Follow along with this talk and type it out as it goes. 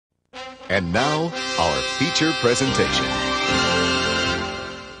And now, our feature presentation.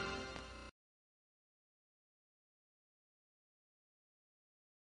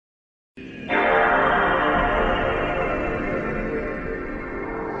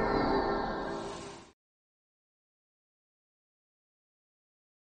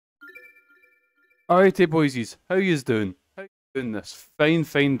 Alrighty boysies, how yous doing? How you doing this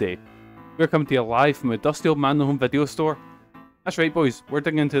fine day? We're coming to you live from a dusty old man home video store. That's right boys, we're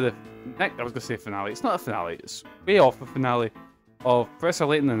digging into the next, I was going to say finale, it's not a finale, it's way off the finale of Professor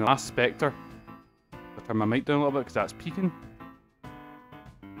Layton and Last Specter. I'll turn my mic down a little bit because that's peaking.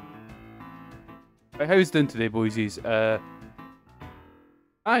 Right, how yous doing today boysies?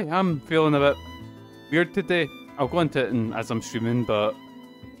 I'm feeling a bit weird today. I'll go into it as I'm streaming, but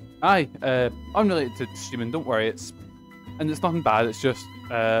unrelated to streaming, don't worry, it's nothing bad, it's just,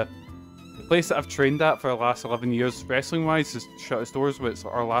 the place that I've trained at for the last 11 years, wrestling-wise, has shut its doors with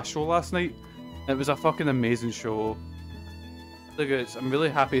our last show last night. It was a fucking amazing show. I'm really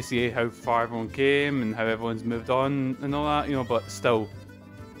happy to see how far everyone came and how everyone's moved on and all that, you know, but still,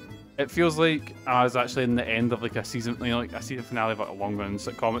 it feels like I was actually in the end of like a season, you know, like a season finale of like a long-run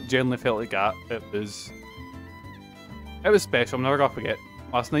sitcom. It generally felt like that. It was special, I'm never gonna forget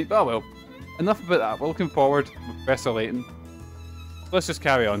last night, but oh well. Enough about that, we're looking forward with Professor Layton. Let's just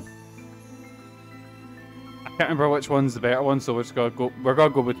carry on. I can't remember which one's the better one, so we're gonna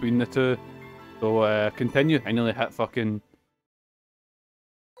go between the two. So continue. I nearly hit fucking...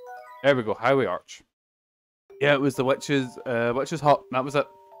 There we go, Highway Arch. Yeah, it was the witch's hut, that was it.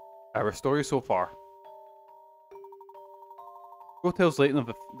 Our story so far. Go tells Layton of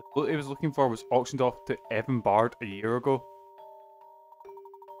the float he was looking for was auctioned off to Evan Bard a year ago.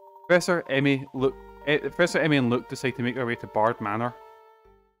 Professor Emmy and Luke decide to make their way to Bard Manor.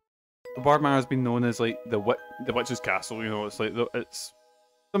 The Bard Manor has been known as like the witch's castle. You know, it's like it's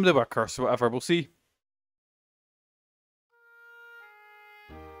somebody with a curse or whatever. We'll see.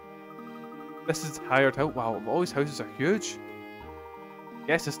 This is hired out. Wow, all these houses are huge.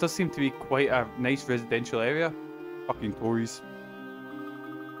 Yes, this does seem to be quite a nice residential area. Fucking Tories.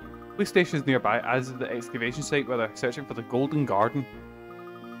 Police station is nearby, as is the excavation site where they're searching for the Golden Garden.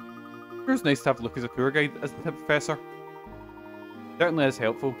 It's nice to have Luke as a tour guide, isn't it, Professor? Certainly is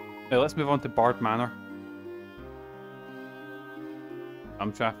helpful. Now let's move on to Bard Manor.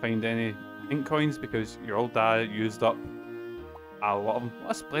 I'm trying to find any ink coins because your old dad used up a lot of them.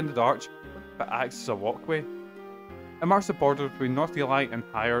 What a splendid arch, but acts as a walkway. It marks the border between North Eli and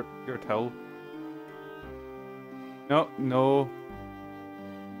Higher Hill. No.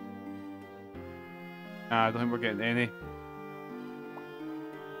 Nah, I don't think we're getting any.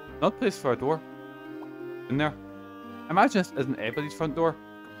 Not a place for a door. In there. Imagine this isn't anybody's front door.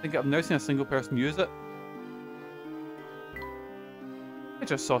 I think I've never seen a single person use it. I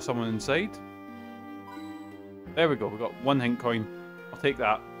just saw someone inside. There we go, we got one hint coin. I'll take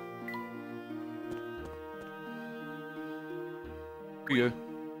that. For you.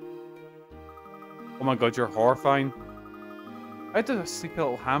 Oh my god, you're horrifying. I did a sleepy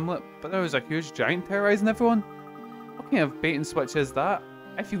little hamlet, but there was a huge giant terrorizing everyone. What kind of bait and switch is that?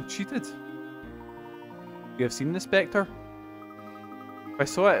 I feel cheated. You have seen the Spectre? If I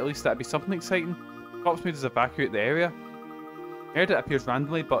saw it, at least that'd be something exciting. Cops made us evacuate the area. I heard it appears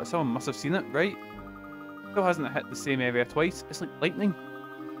randomly, but someone must have seen it, right? It still hasn't hit the same area twice. It's like lightning.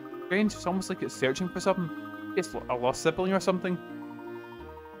 Strange, it's almost like it's searching for something. It's a lost sibling or something.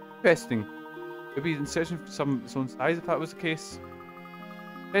 Interesting. Maybe it's searching for some its own size if that was the case.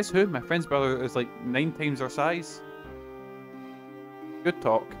 Guess who? My friend's brother is like 9 times our size. Good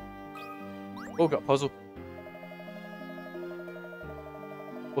talk. Oh, got a puzzle.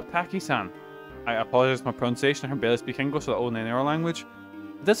 Otaki-san. I apologise for my pronunciation, I can barely speak English, let alone any other language.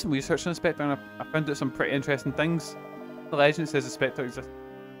 I did some research on the Spectre and I found out some pretty interesting things. The legend says the Spectre exists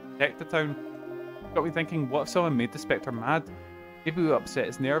to protect the town. Got me thinking, what if someone made the Spectre mad? Maybe we upset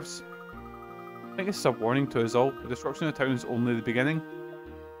its nerves. I think this is a warning to us all. The destruction of the town is only the beginning.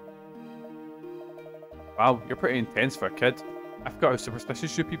 Wow, you're pretty intense for a kid. I forgot how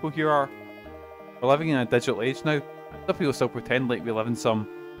superstitious you people here are. We're living in a digital age now. Some people still pretend like we live in some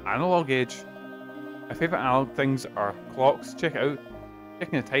analog age. My favourite analog things are clocks. Check it out.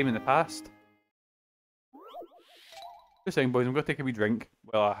 Checking the time in the past. Just saying, boys, I'm going to take a wee drink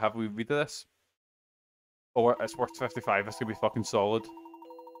while I have a wee read of this. Oh, it's worth 55. This could be fucking solid.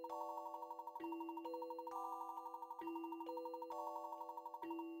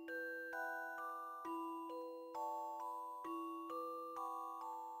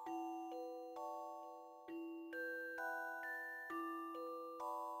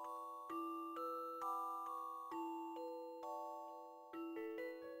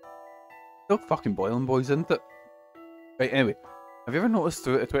 Still fucking boiling, boys, isn't it? Right, anyway. Have you ever noticed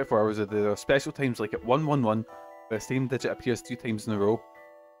throughout the 24 hours that there are special times like at 111 where the same digit appears 3 times in a row?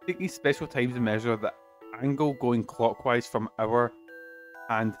 Take these special times and measure the angle going clockwise from hour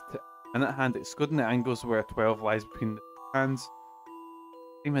hand to minute hand, excluding the angles where 12 lies between the hands.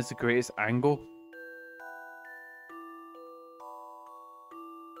 Time has the greatest angle.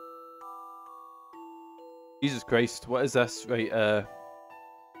 Jesus Christ, what is this? Right,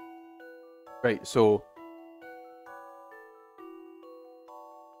 right, so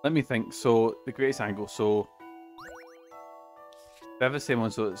let me think. So the greatest angle, so they have the same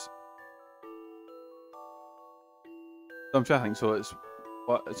one, so it's, so I'm trying to think, so it's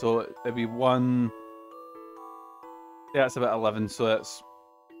what, so it'd be one, yeah, it's about 11, so that's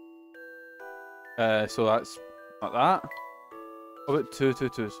not that. How about 2, 2,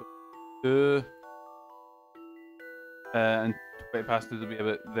 2, so 2, and 20 past 2 would be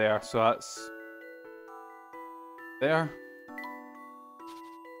about there, so that's there.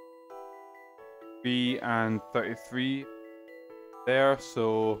 3 and 33 there,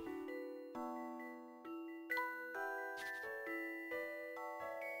 so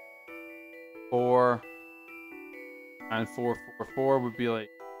 4 and 4, 4, 4 would be like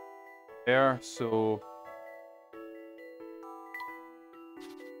there, so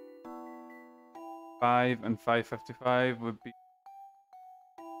 5 and 555 would be.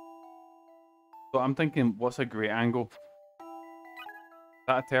 So I'm thinking, what's a great angle? Is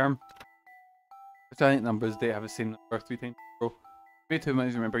that a term? Which I think numbers they have the same number 3 times in a row. Maybe 2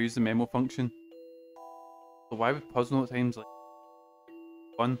 minutes, remember, use the memo function. So why would puzzle note times like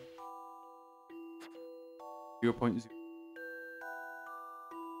 1, 0.0?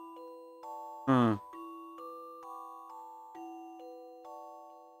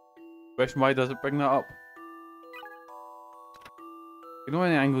 Question, why does it bring that up? You know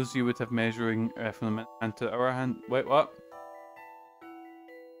any angles you would have measuring from the minute hand to hour hand? Wait, what?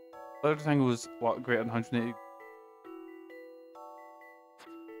 Largest angle is what, greater than 180?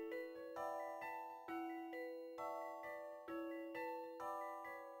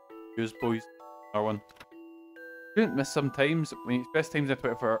 Use boys. R1. You didn't miss sometimes. When you express times in a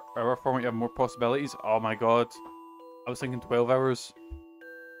 24-hour format, you have more possibilities. Oh my god. I was thinking 12 hours.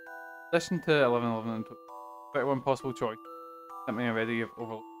 Listen to 11, 11, and 21 possible choice. That may already have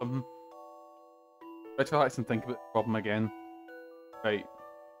overlooked something. Let's relax and think about the problem again. Right.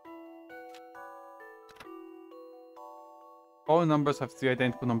 All the numbers have 3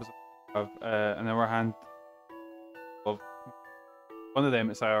 identical numbers of an hour hand. Of one of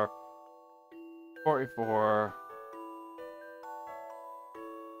them is our 44.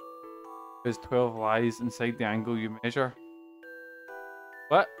 There's 12 lies inside the angle you measure.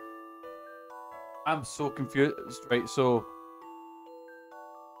 What? I'm so confused. Right, so...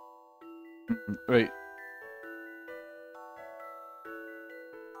 right.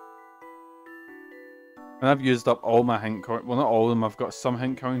 And I've used up all my hint coins. Well, not all of them. I've got some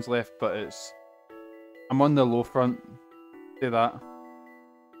hint coins left, but it's... I'm on the low front. Say that.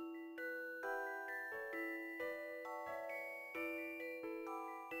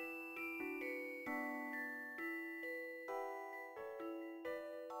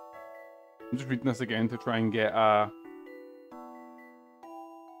 I'm just reading this again to try and get a...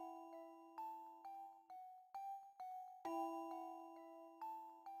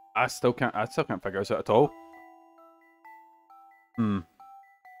 I still can't figure this out at all.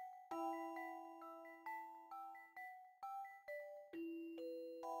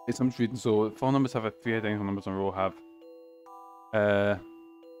 It's I'm just reading, so phone numbers have 3 identical numbers in a row have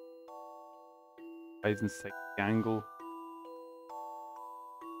size and side angle.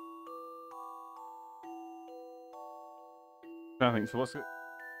 I think so. What's it?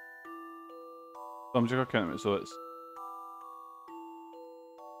 So I'm just gonna count it. So it's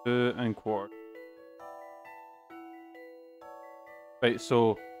 2 and quarter. Right.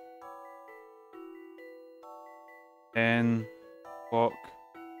 So 10 clock.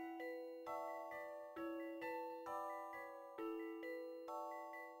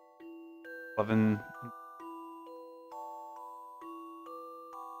 11.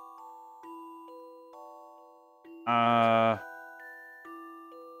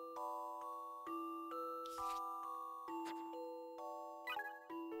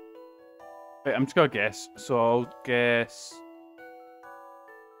 Right, I'm just gonna guess. So I'll guess.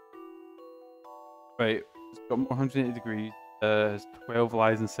 Right, it's got 180 degrees. There's 12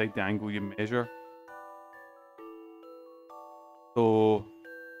 lies inside the angle you measure. So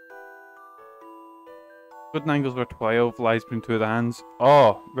good angles were 12 lies between 2 of the hands.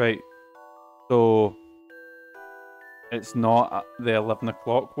 Oh, right. So it's not the 11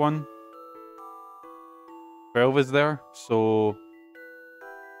 o'clock one. 12 is there, so...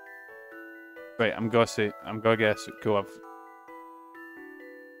 Right, I'm gonna guess, cool,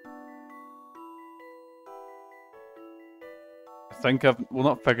 I think I've, well,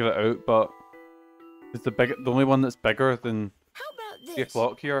 not figured it out, but it's the only one that's bigger than How about 3 this?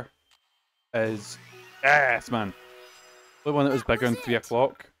 o'clock here is... Yes, man! The only one that was bigger than 3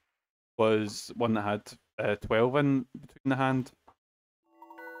 o'clock was one that had 12 in between the hand.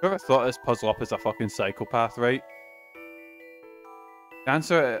 Whoever thought this puzzle up is a fucking psychopath, right? The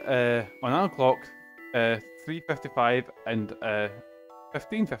answer on 9 o'clock, 3:55 and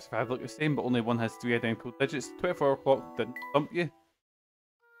 15:55 look the same, but only one has 3 identical digits. 24 o'clock didn't stump you.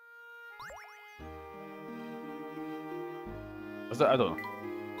 Was it? I don't know.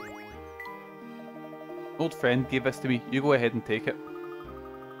 An old friend gave this to me. You go ahead and take it.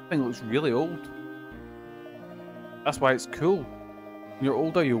 This thing looks really old. That's why it's cool. When you're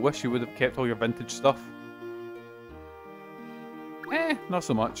older, you wish you would have kept all your vintage stuff. Not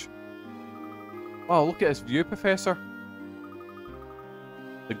so much. Oh, look at this view, Professor.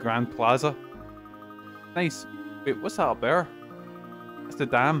 The Grand Plaza. Nice. Wait, what's that up there? That's the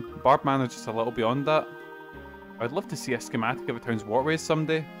dam. Barb Manor just a little beyond that. I'd love to see a schematic of a town's waterways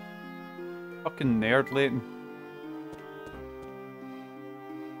someday. Fucking nerd, Layton.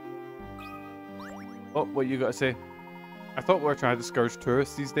 Oh, what you gotta say? I thought we were trying to discourage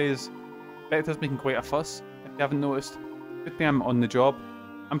tourists these days. Spectre's making quite a fuss, if you haven't noticed. Good thing I'm on the job.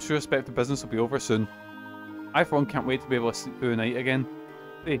 I'm sure Spectre business will be over soon. I for one can't wait to be able to sleep through the night again.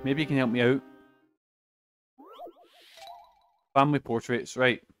 Hey, maybe you can help me out. Family portraits,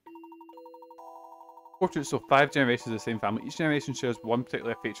 right. Portraits, so 5 generations of the same family. Each generation shares one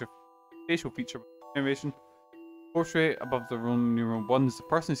particular facial feature with the generation. Portrait above the Roman numeral 1 is the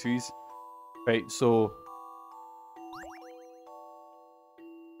person series. Right, so...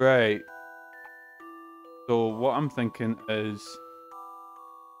 Right. So what I'm thinking is...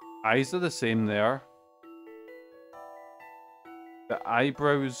 Eyes are the same there. The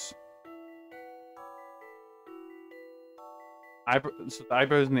eyebrows... So the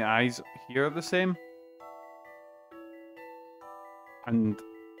eyebrows and the eyes here are the same. And...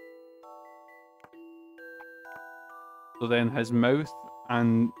 So then his mouth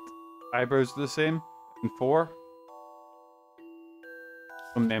and eyebrows are the same. And 4.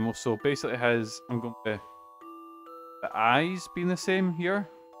 From Memo. So basically I'm going to... The eyes being the same here.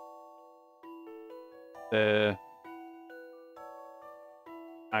 The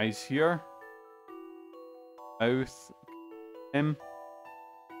eyes here. Mouth. Him.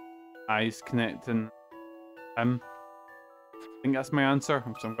 Eyes connecting him. I think that's my answer.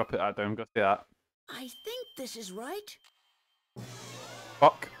 So I'm going to put that down. I'm going to say that. I think this is right.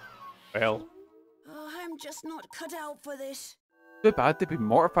 Fuck. Well. I'm just not cut out for this. Too bad they'd be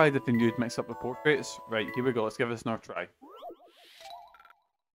mortified if they knew you'd mix up the portraits. Right, here we go. Let's give this another try.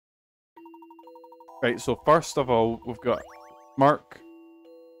 Right, so first of all, we've got Mark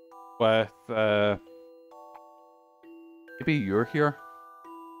with, maybe you're here?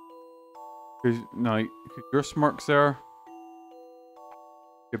 No, your smirk's there.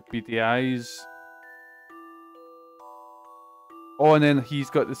 Could be the eyes. Oh, and then he's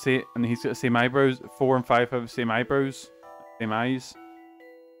got the same eyebrows. 4 and 5 have the same eyebrows. Same eyes.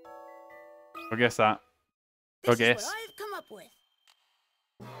 I guess that. This is what I've come up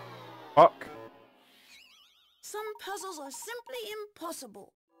with. Fuck. Some puzzles are simply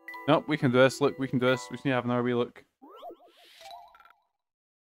impossible. Nope, we can do this. Look, we can do this. We just need to have another wee look.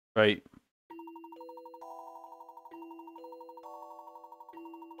 Right.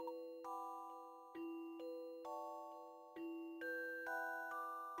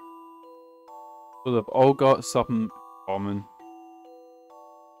 So they've all got something in common.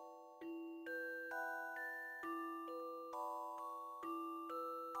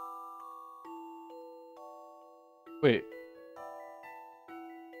 Wait.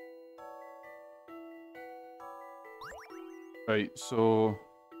 Right, so...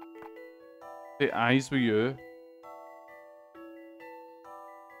 The eyes were you.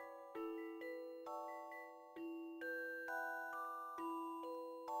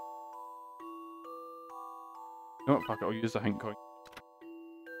 You know what, fuck it, I'll use the hint coin.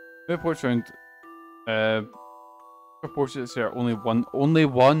 Reports around... Proportions here, only one. Only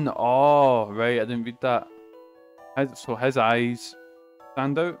one? Oh, right, I didn't read that. So his eyes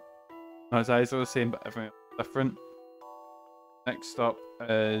stand out. No, his eyes are the same, but everything different. Next up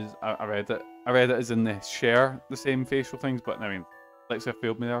is I read it. I read it as in they share the same facial things, but I mean, Alexa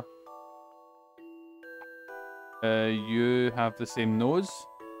failed me there. You have the same nose.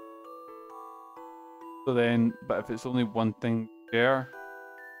 So then, but if it's only one thing there,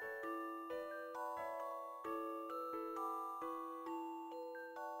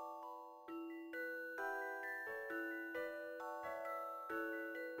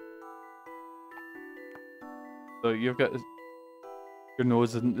 So you've got your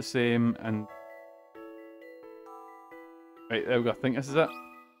nose isn't the same, and right there we go. I think this is it.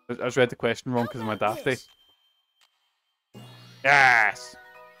 I just read the question wrong because of my dafty. Yes.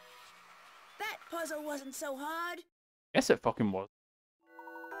 That puzzle wasn't so hard. Yes, it fucking was.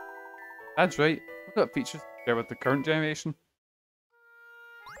 That's right. Look at features there with the current generation.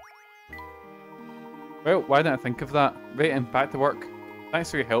 Well, why didn't I think of that? Right, and back to work.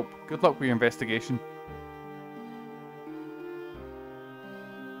 Thanks for your help. Good luck with your investigation.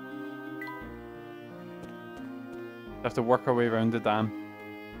 Have to work our way around the dam.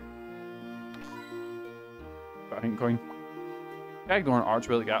 Got a hint coin. Can't ignore an arch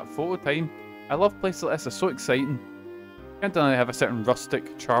really got photo time. I love places like this, they're so exciting. Can't deny they have a certain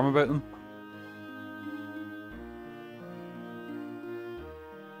rustic charm about them.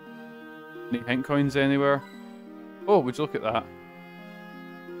 Any hint coins anywhere? Oh, would you look at that?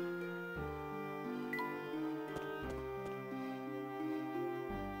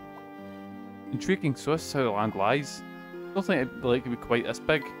 Intriguing, so this is how the land lies. I don't think it'd like to be quite this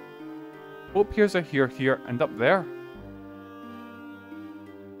big. Boat piers are here, and up there.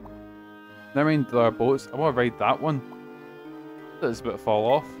 Never mind there are boats, I want to ride that one. It's about to fall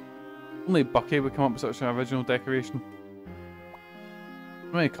off. Only Bucky would come up with such an original decoration.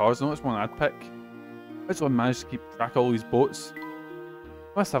 So many cars, I know which one I'd pick. Which one managed to keep track of all these boats?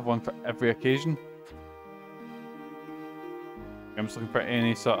 I must have one for every occasion. I'm just looking for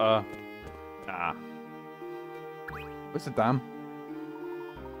any sort of... Nah. What's the dam?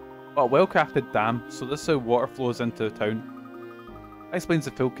 Oh, a well-crafted dam, so this is how water flows into the town. That explains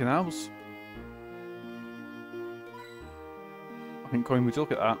the filled canals. I think coin, would you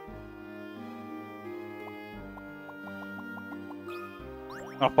look at that?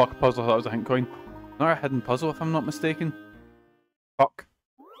 Oh fuck, puzzle, I thought it was a hint coin. Not a hidden puzzle if I'm not mistaken. Fuck.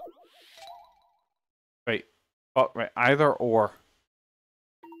 Right. Fuck, right, either or.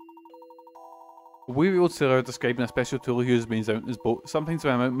 A weary old sailor describing a special tool he uses when he's out in his boat. Sometimes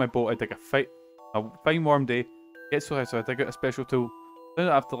when I'm out in my boat I dig a fine warm day. Gets so high so I dig out a special tool. Then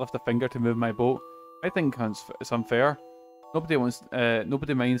I have to lift a finger to move my boat. I think it's unfair.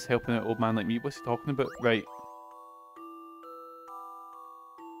 Nobody minds helping an old man like me. What's he talking about? Right.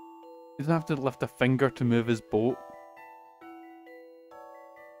 He doesn't have to lift a finger to move his boat.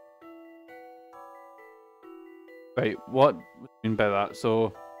 Right, what do you mean by that?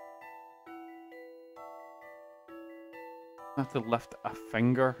 So... I have to lift a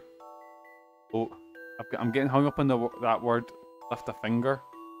finger. Oh, I'm getting hung up on that word, lift a finger.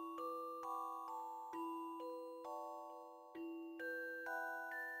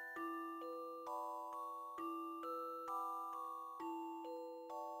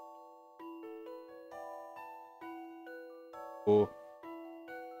 Oh.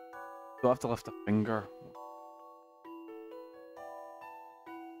 Do I have to lift a finger?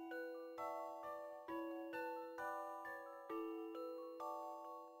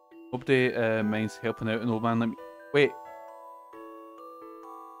 Nobody minds helping out an old man like me. Wait.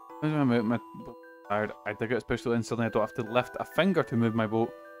 When I'm out my boat tired, I dig out a special and suddenly I don't have to lift a finger to move my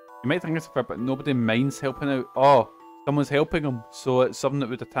boat. You might think it's fair, but nobody minds helping out. Oh, someone's helping him, so it's something that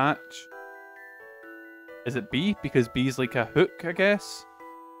would attach. Is it B? Because B's like a hook, I guess?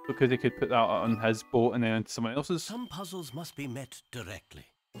 Because he could put that on his boat and then onto someone else's. Some puzzles must be met directly.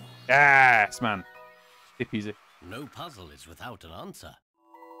 Yes, man. Stay easy. No puzzle is without an answer.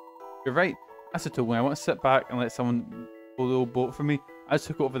 You're right. That's a tool. When I want to sit back and let someone pull the old boat for me, I just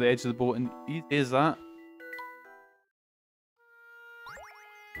took it over the edge of the boat and easy as that.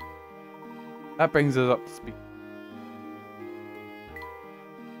 That brings us up to speed.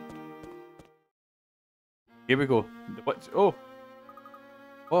 Here we go. Oh!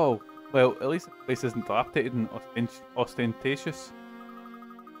 Whoa. Well, at least the place isn't dilapidated and ostentatious.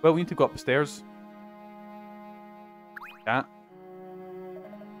 Well, we need to go up the stairs. Cat.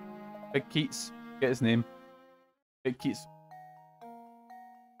 Big Keats. Get his name. Big Keats.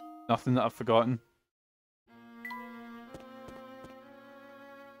 Nothing that I've forgotten.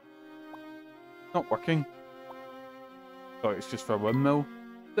 Not working. Thought it's just for a windmill.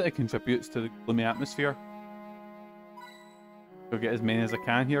 But it contributes to the gloomy atmosphere. I'll get as many as I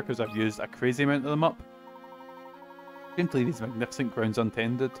can here because I've used a crazy amount of them up. Can't leave these magnificent grounds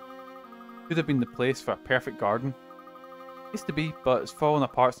untended. Could have been the place for a perfect garden. Used to be, but it's fallen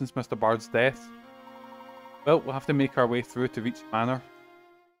apart since Mr. Bard's death. Well, we'll have to make our way through to reach the manor.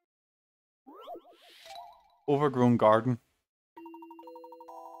 Overgrown garden.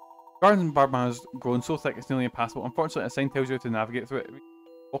 Garden in Bard Manor has grown so thick it's nearly impassable. Unfortunately, a sign tells you how to navigate through it.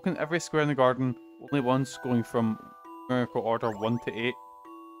 Walking every square in the garden, only once, going from numerical order 1 to 8.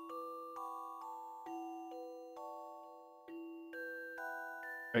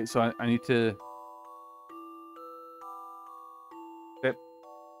 Right, so I need to step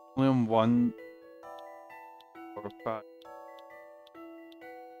only on 1, 4, 5.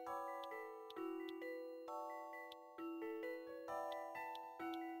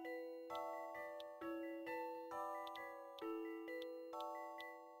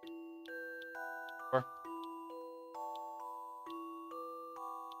 Four,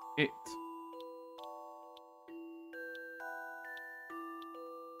 8.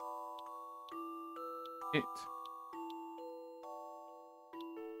 8.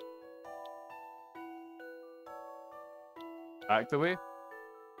 Back the way.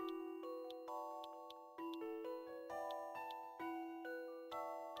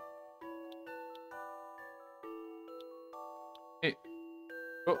 8.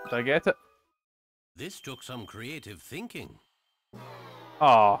 Oh, did I get it? This took some creative thinking.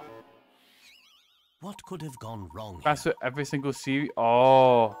 Oh, What could have gone wrong that's here? what every single series.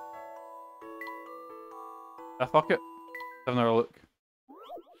 Oh, ah, fuck it. Have another look.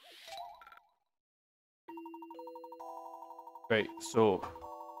 Right, so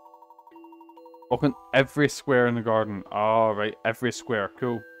walking every square in the garden. Oh, right, every square.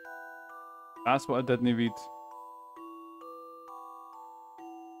 Cool. That's what I didn't read.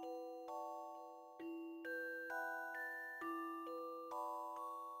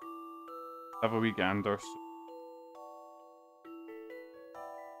 Have a wee gander.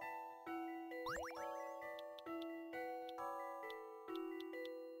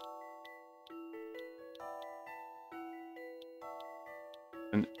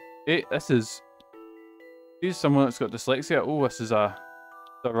 And this is someone that's got dyslexia. Oh, this is a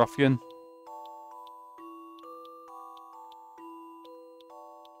ruffian.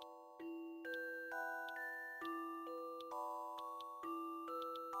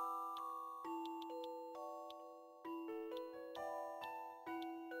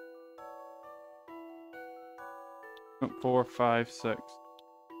 Four, five, six,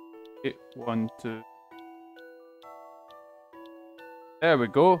 8, 1, 2. There we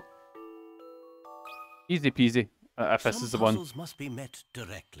go. Easy peasy. If this Some is the one. puzzles must be met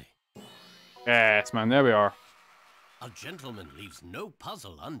directly. Yes, man. There we are. A gentleman leaves no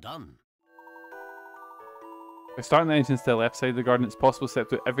puzzle undone. By starting the entrance to the left side of the garden, it's possible to step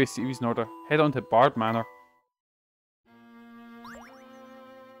through every series in order. Head on to Bard Manor.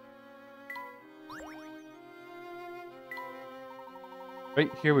 Right,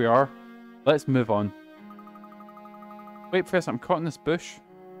 here we are. Let's move on. Wait, Professor, I'm caught in this bush.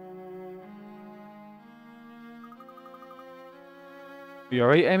 Are you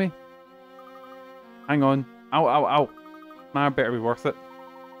alright, Emmy? Hang on. Ow, ow, ow. Man, better be worth it.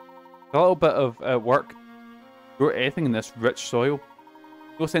 A little bit of work. Grow anything in this rich soil.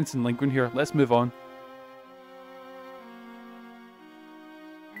 No sense in lingering here. Let's move on.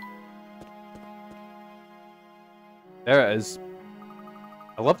 There it is.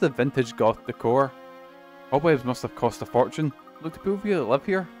 I love the vintage goth decor. Cobwebs must have cost a fortune. Look, do people really live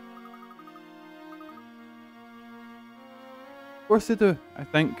here? Of course they do, I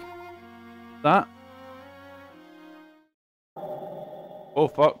think. That. Oh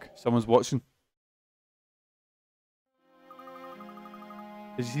fuck, someone's watching.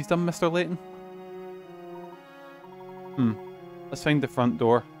 Did you see something, Mr. Layton? Let's find the front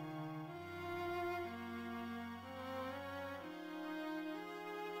door.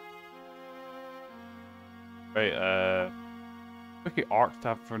 Right, wicked arc to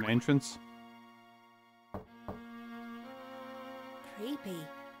have for an entrance. Creepy.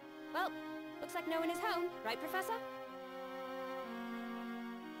 Well, looks like no one is home, right, Professor?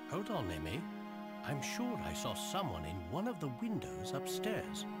 Hold on, Emmy. I'm sure I saw someone in one of the windows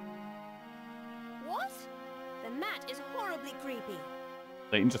upstairs. What? Then that is horribly creepy.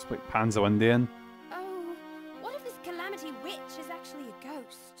 Layton just like pans the window in. Oh, what if this calamity witch is actually a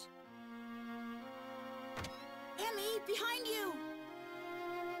ghost? Emmy, behind you!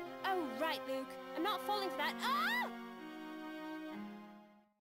 Oh, right, Luke. I'm not falling for that. Ah!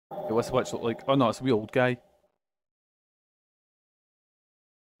 Okay, what's the witch look like? Oh no, it's a wee old guy.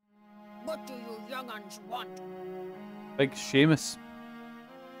 What do you young'uns want? Big Seamus.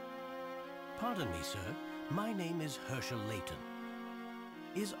 Pardon me, sir. My name is Herschel Layton.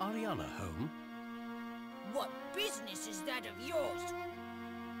 Is Ariana home? What business is that of yours?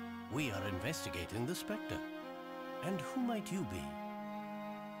 We are investigating the Spectre. And who might you be?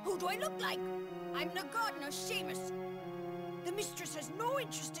 Who do I look like? I'm the gardener, Seamus. The mistress has no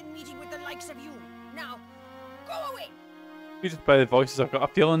interest in meeting with the likes of you. Now, go away! You just by the voices, I've got a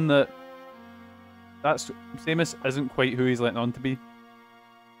feeling that Seamus isn't quite who he's letting on to be.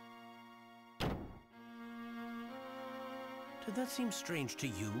 Did that seem strange to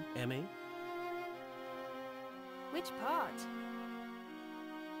you, Emmy? Which part?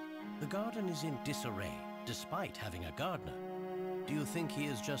 The garden is in disarray, despite having a gardener. Do you think he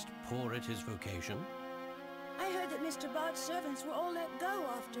is just poor at his vocation? I heard that Mr. Bart's servants were all let go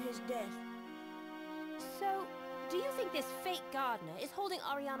after his death. So, do you think this fake gardener is holding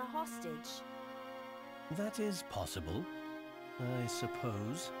Ariana hostage? That is possible, I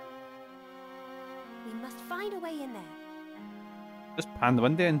suppose. We must find a way in there. Just pan the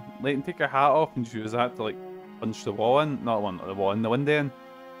window in. Layton, take your hat off and use that to like punch the wall in. Not one, the wall in, the window in.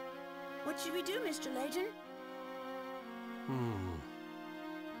 What should we do, Mr. Layton?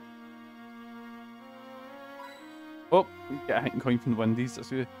 Oh, we get a hitting coin from the windies. That's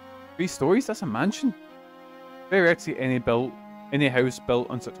good. 3 stories? That's a mansion. Very rare to see any house built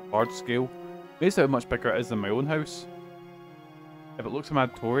on such a large scale. Based on how much bigger it is than my own house. If it looks a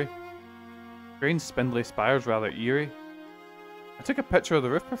mad Tory. Strange spindly spires, rather eerie. I took a picture of the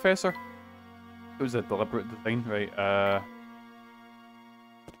roof, Professor. It was a deliberate design, right?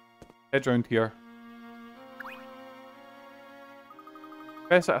 Head round here.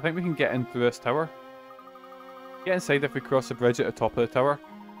 Professor, I think we can get in through this tower. Get inside if we cross the bridge at the top of the tower.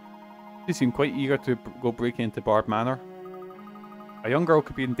 She seemed quite eager to go breaking into Bard Manor. A young girl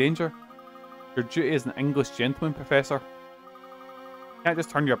could be in danger. Your duty as an English gentleman, Professor. You can't just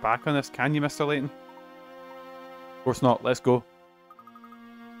turn your back on this, can you, Mr. Layton? Of course not. Let's go.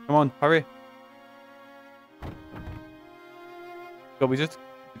 Come on, hurry. God, we did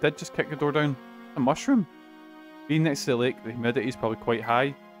just kick the door down. A mushroom. Being next to the lake, the humidity is probably quite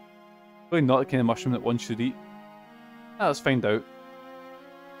high. Probably not the kind of mushroom that one should eat. Now let's find out.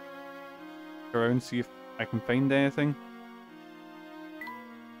 Go around, see if I can find anything.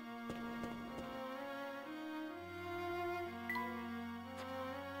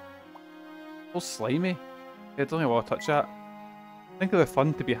 Oh, slimy. Yeah, I don't know what I'll touch that. Think of the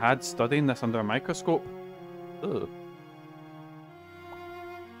fun to be had studying this under a microscope. Ugh.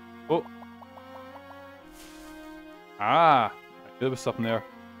 Oh. Ah! There was something there.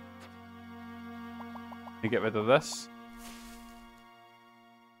 Can you get rid of this?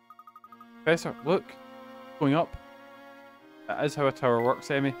 Professor, look! Going up. That is how a tower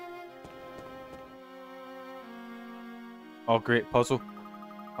works, Emmy. Oh, great puzzle.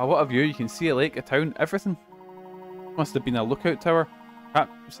 Oh, what a view. You can see a lake, a town, everything. Must have been a lookout tower.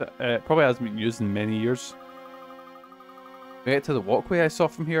 Perhaps it probably hasn't been used in many years. We get to the walkway I saw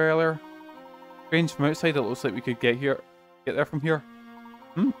from here earlier. Strange, from outside it looks like we could get there from here.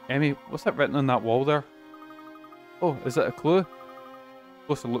 Emmy, what's that written on that wall there? Oh, is it a clue?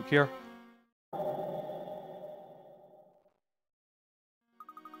 Closer look here.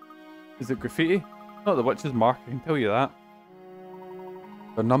 Is it graffiti? Not the witch's mark, I can tell you that.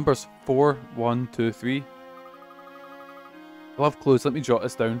 They're numbers 4, 1, 2, 3. I love clues, let me jot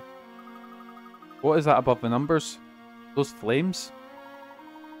this down. What is that above the numbers? Those flames?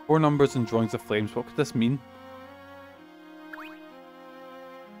 4 numbers and drawings of flames, what could this mean?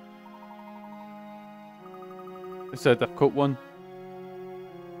 It's a difficult one.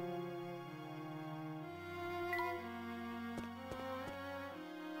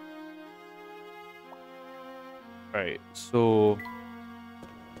 Right, so...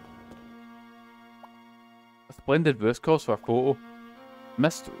 a splendid voice calls for a photo.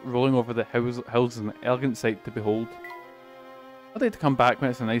 Mist rolling over the hills is an elegant sight to behold. I'd like to come back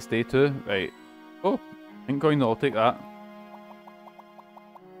when it's a nice day too. Right. Oh, hint coin, I'll take that.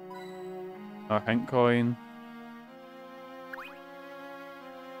 Another hint coin.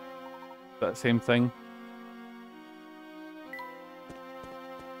 That same thing.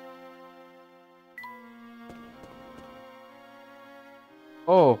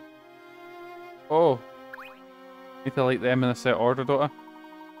 Oh. Oh. Need to light them in a set order, don't I?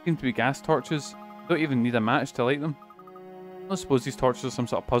 Seem to be gas torches. Don't even need a match to light them. I don't suppose these torches are some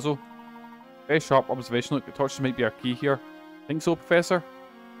sort of puzzle. Very sharp observation. Look, the torches might be our key here. Think so, Professor?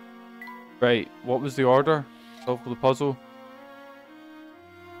 Right, what was the order? Solve the puzzle.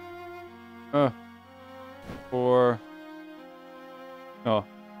 4. Oh.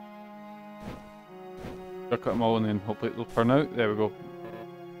 I'll cut them all and then hopefully it'll turn out. There we go.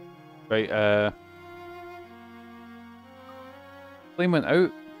 Right, flame went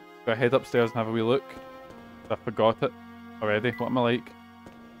out. Go head upstairs and have a wee look. I forgot it already. What am I like?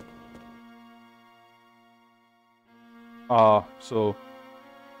 Ah, so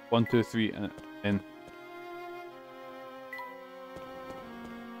 1, 2, 3, and in.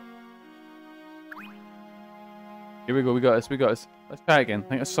 Here we go. We got this. We got this. Let's try again. I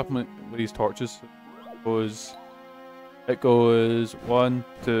think it's something with these torches. It goes 1,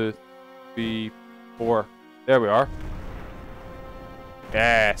 2, 3, 4. There we are.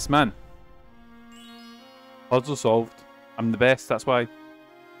 Yes, man. Puzzle solved. I'm the best, that's why. I'm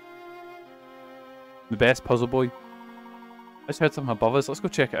the best puzzle boy. I just heard something above us. Let's go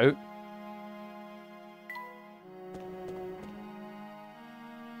check it out.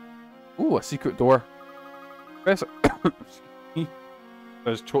 Ooh, a secret door. Professor. I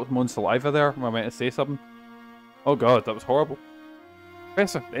was choked my own saliva there when I went to say something. Oh god, that was horrible.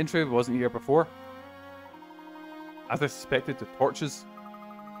 Professor, the entry wasn't here before. As I suspected, the torches.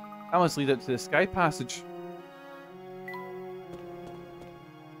 That must lead out to the sky passage.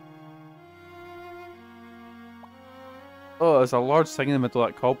 Oh, there's a large thing in the middle of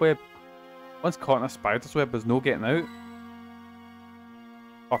that cobweb. Once caught in a spider's web, there's no getting out.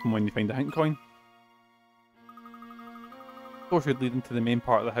 Apart from when you find a hint coin. Door should lead into the main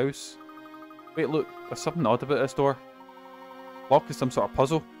part of the house. Wait, look, there's something odd about this door. Lock is some sort of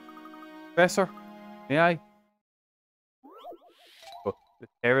puzzle. Professor, may I? Oh, the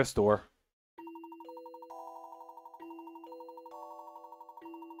terrace door.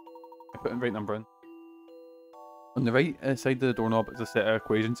 I put the right number in. On the right side of the doorknob is a set of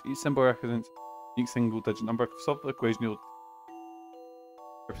equations. Each symbol represents each single digit number. To solve the equation, you'll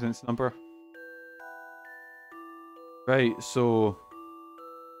represents the number. Right, so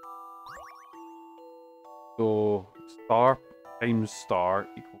star times star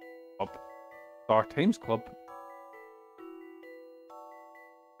equals club. Star times club.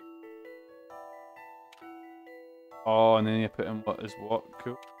 Oh, and then you put in what is what.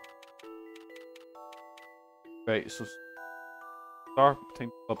 Cool. Right, so star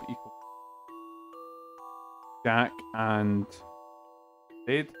times club equals Jack and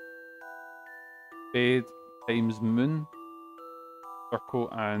spade. Spade times moon. Circle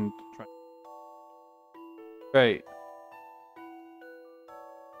and triangle. Right.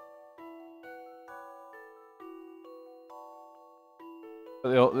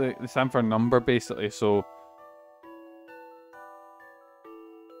 But they stand for a number basically, so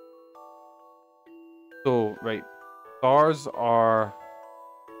right. Stars are at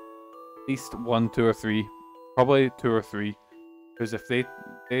least 1, 2, or 3. Probably 2 or 3. Because if they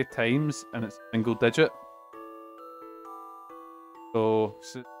times and it's single digit. So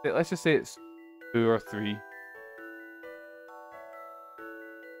let's just say it's 2 or 3.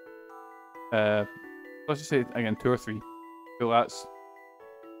 Let's just say again 2 or 3. So that's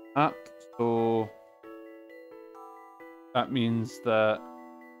that. So that means that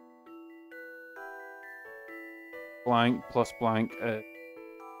blank plus blank is.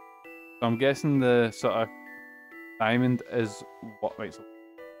 So I'm guessing the sort of diamond is what? Right, so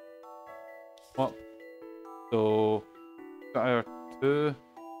what? So either 2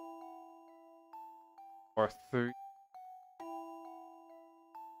 or 3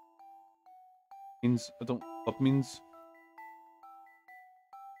 means I don't know what club means.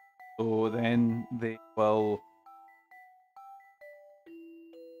 So then they will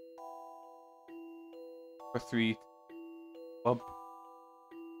for 3 club,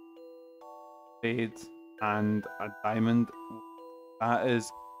 spade, and a diamond. That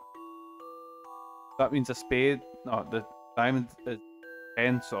means a spade. No, the diamond is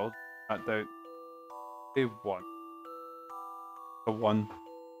 10, so I'll that down. Say 1. A 1.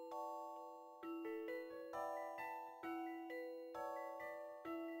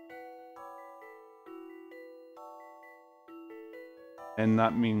 And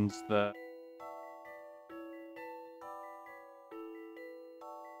that means that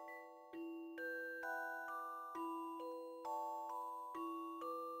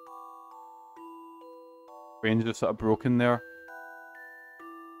range is sort of broken there.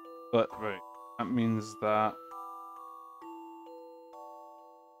 But right, that means that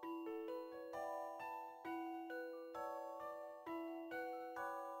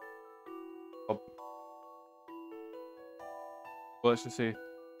let's just say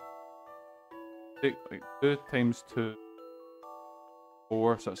take like 2 times 2,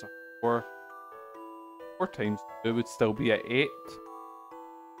 4, so that's a 4. 4 times 2 would still be at 8.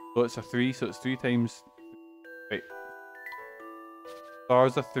 So it's a 3, so it's 3 times. Right.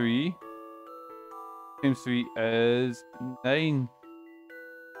 Stars a 3. Times 3 is 9.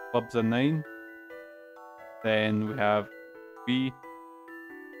 Club's a 9. Then we have 3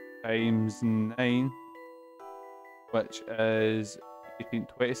 times 9, which is 18,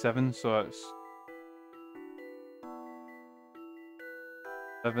 27, so it's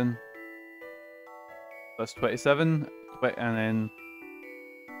 7. That's 27, and then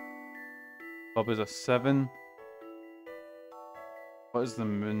club is a 7. What is the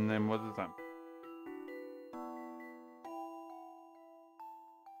moon then? What does that mean?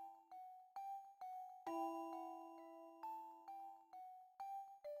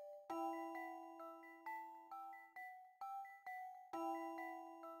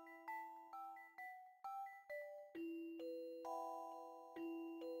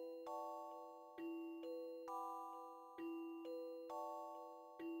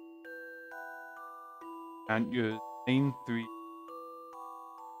 Can't use 9, 3,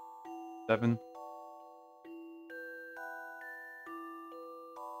 7.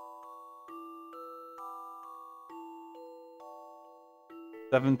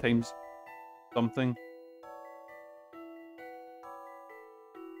 7 times something.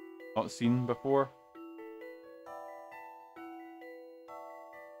 Not seen before.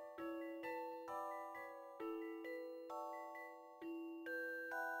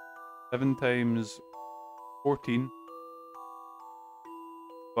 Seven times 14.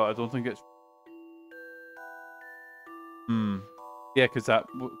 But I don't think it's... Yeah, because if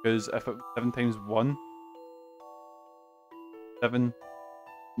it was 7 times 1, 7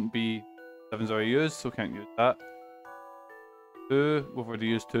 wouldn't be... 7's already used, so can't use that. 2, we've already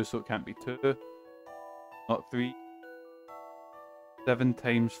used 2, so it can't be 2. Not 3. 7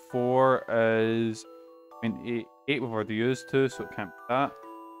 times 4 is 28. 8 we've already used 2, so it can't be that.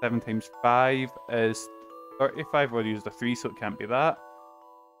 7 times 5 is 35. We've already used a 3, so it can't be that.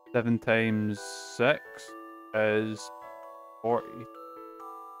 7 times 6 is 40.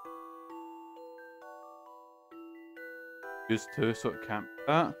 Used 2, so it can't be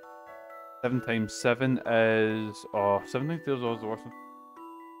that. 7 times 7 is... Oh, 7 times 2 is always the worst one.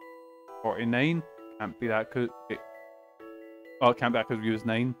 49. Can't be that because... Oh, it can't be that because we used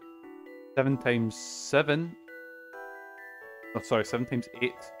 9. 7 times 7... Oh, sorry, 7 times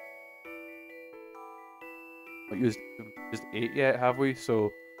 8. We used 8 yet, have we? So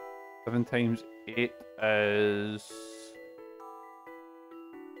 7 times 8 is...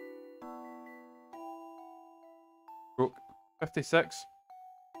 Broke 56.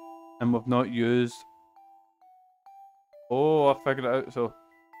 And we've not used... Oh, I figured it out, so...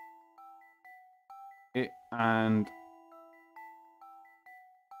 8 and...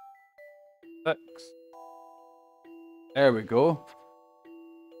 6. There we go.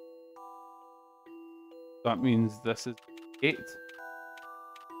 That means this is 8.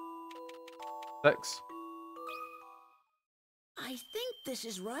 6. I think this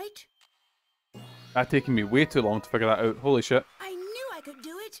is right. That's taking me way too long to figure that out. Holy shit. I knew I could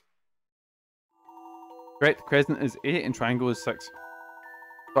do it. Correct. Crescent is 8 and triangle is 6.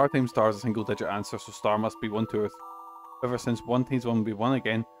 Star times star is a single digit answer, so star must be 1, 2, or 3. However, since 1 times 1 would be 1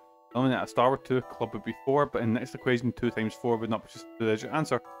 again, eliminate a star with 2, club would be 4, but in the next equation 2 times 4 would not produce a 2 digit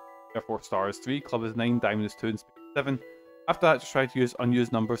answer. Therefore star is 3, club is 9, diamond is 2, and speed is 7. After that, just try to use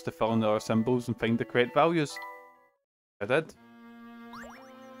unused numbers to fill in the other symbols and find the correct values. I did.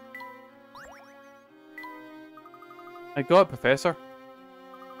 I got it, Professor.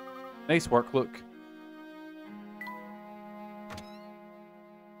 Nice work, Luke.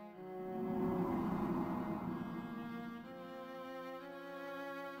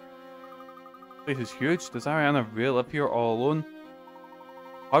 This place is huge. Does Ariana really live here all alone?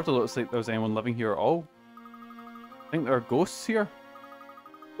 Hardly looks like there's anyone living here at all. I think there are ghosts here.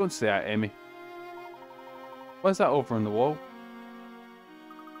 Don't say that, Emmy. What is that over on the wall?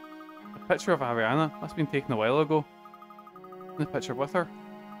 A picture of Ariana. Must have been taken a while ago. In the picture with her.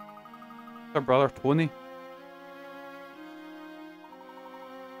 Her brother Tony.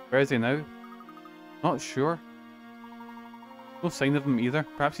 Where is he now? Not sure. No sign of him either.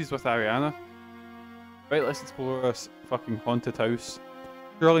 Perhaps he's with Ariana. Right, let's explore this fucking haunted house.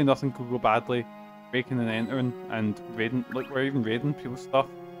 Surely nothing could go badly. Breaking and entering and raiding. Like, we're even raiding people's stuff.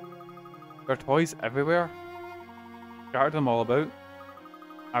 There are toys everywhere. Scattered them all about.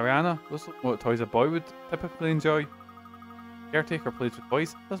 Ariana, those look what toys a boy would typically enjoy. Caretaker plays with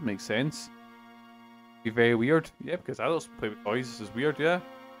toys. Doesn't make sense. Be very weird. Yeah, because adults play with toys. This is weird, yeah.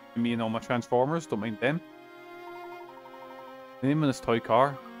 Me and all my Transformers, don't mind them. The name of this toy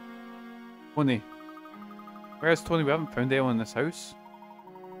car. Tony. Where is Tony? We haven't found anyone in this house.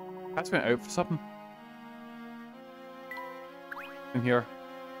 Cats went out for something. In here.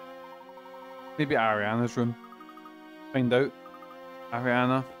 Maybe Ariana's room. Find out.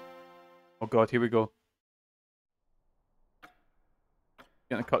 Ariana. Oh god, here we go.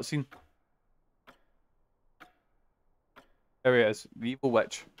 Getting a cutscene. There he is, the evil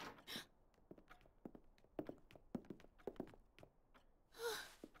witch.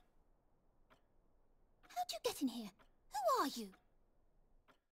 How'd you get in here? Who are you?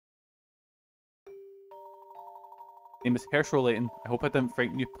 Name is Professor Layton. I hope I didn't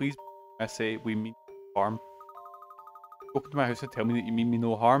frighten you. Please, I say we mean no harm. Open to my house to tell me that you mean me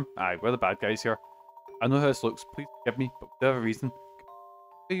no harm. Aye, we're the bad guys here. I know how this looks. Please forgive me, but we have a reason.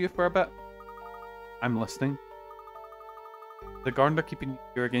 Can I you for a bit? I'm listening. The gardener keeping you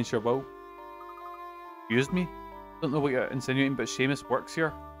here against your will. Excuse me? Don't know what you're insinuating, but Seamus works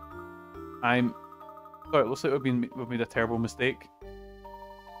here. I'm sorry. It looks like we've made a terrible mistake.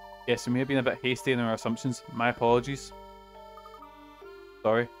 Yes, we may have been a bit hasty in our assumptions. My apologies.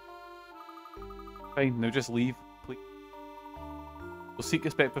 Sorry. Fine, now just leave, please. We'll seek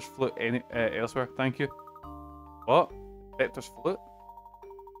the Spectre's flute elsewhere, thank you. What? Spectre's flute?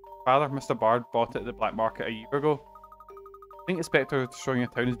 Father, Mr. Bard bought it at the black market a year ago. I think the Spectre destroying a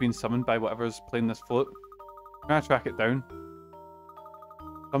town has been summoned by whatever's playing this flute. I'm gonna track it down.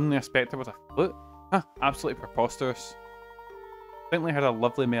 Summoning a Spectre with a flute? Huh, absolutely preposterous. I think they had a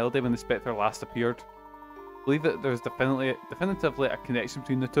lovely melody when the Spectre last appeared. I believe that there's definitively a connection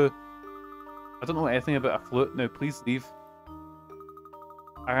between the two. I don't know anything about a flute, now please leave.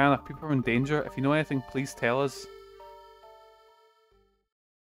 Ariana, people are in danger. If you know anything, please tell us.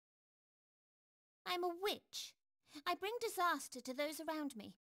 I'm a witch. I bring disaster to those around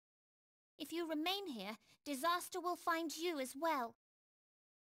me. If you remain here, disaster will find you as well.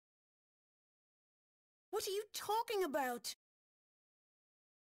 What are you talking about?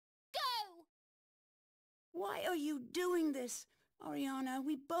 Go! Why are you doing this? Ariana,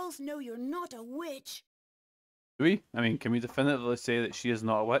 we both know you're not a witch. Do we? I mean, can we definitively say that she is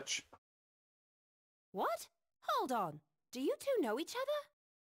not a witch? What? Hold on. Do you two know each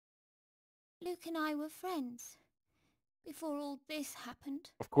other? Luke and I were friends before all this happened.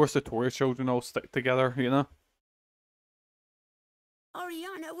 Of course the Tory children all stick together, you know?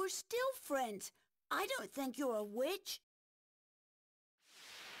 Ariana, we're still friends. I don't think you're a witch.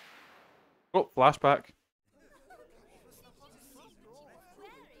 Oh, flashback.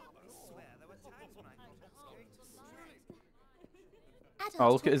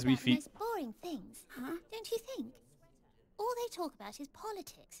 Adults look at his talk wee about the feet. most boring things, Huh? don't you think? All they talk about is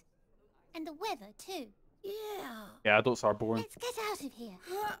politics. And the weather, too. Yeah. Yeah, adults are boring. Let's get out of here.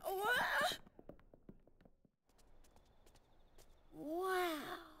 Wow.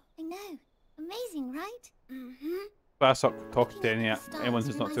 I know. Amazing, right? Mm-hmm. Pass up talking to anyone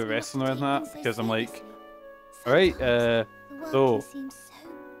who's not too wrestling or anything like that, because I'm like, alright, The so, world can seem so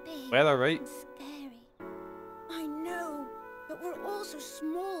big weather, right? and scary. I know, but we're all so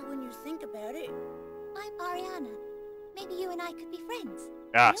small when you think about it. I'm Ariana. Maybe you and I could be friends.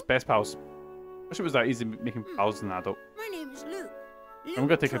 Yeah, it's best pals. Wish it was that easy making pals as an adult. My name is Luke. I'm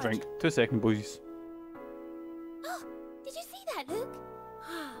gonna take a drink. 2 seconds, boys. Oh, did you see that, Luke?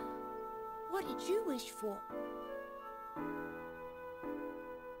 What did you wish for?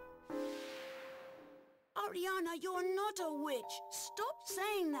 Ariana, you're not a witch. Stop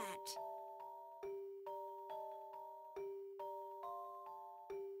saying that.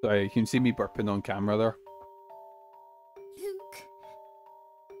 Sorry, you can see me burping on camera there. Luke,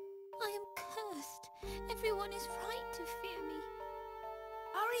 I am cursed. Everyone is right to fear me.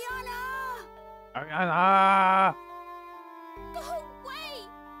 Ariana! Ariana! Go away!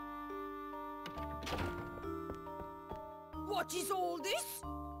 What is all this?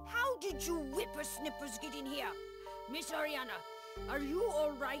 How did you whippersnippers get in here? Miss Ariana, are you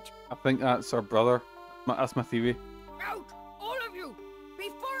all right? I think that's our brother. That's my theory. Out! All of you!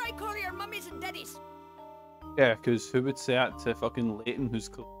 Before I call your mummies and daddies! Yeah, because who would say that to fucking Layton, who's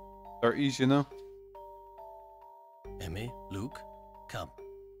 30s, you know? Emmy, Luke, come.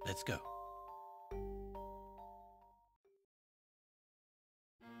 Let's go.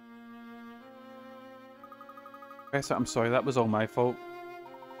 Professor, I'm sorry, that was all my fault.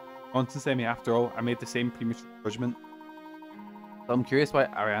 Nonsense, Emmy, after all, I made the same premature judgment. But I'm curious why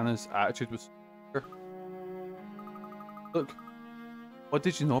Ariana's attitude was so. Look, what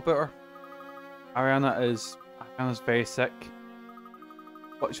did you know about her? Ariana's very sick.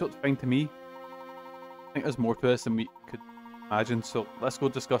 But she looked fine to me. I think there's more to this than we could imagine, so let's go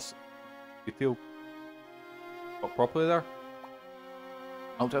discuss detail. Got properly there?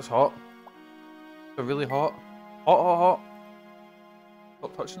 Oh, that's hot. They're really hot. Hot, hot, hot.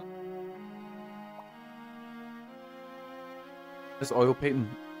 Stop touching them. This oil painting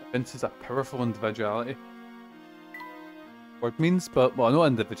evinces a powerful individuality. Word means, but, well, not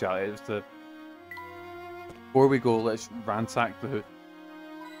individuality, it's the... Before we go, let's ransack the hood.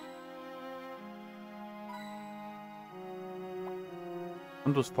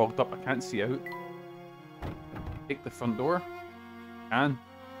 Window's fogged up, I can't see out. Take the front door. Can.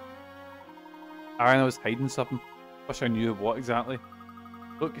 Ariana was hiding something. Wish I knew what exactly.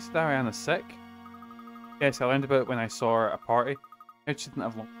 Look, is Ariana's sick? Yes, I learned about it when I saw her at a party. How she didn't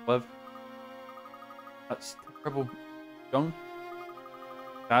have long to live. That's terrible. Young.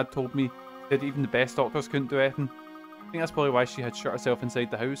 Dad told me that even the best doctors couldn't do anything. I think that's probably why she had shut herself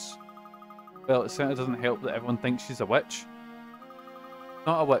inside the house. Well, it certainly doesn't help that everyone thinks she's a witch.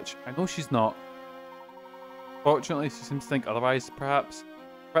 Not a witch. I know she's not. Fortunately, she seems to think otherwise, perhaps.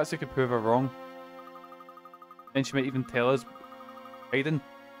 Perhaps I could prove her wrong. Then she might even tell us hiding.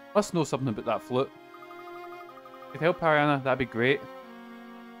 Must know something about that flute. If you could help Ariana, that'd be great.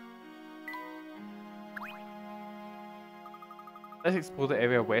 Let's explore the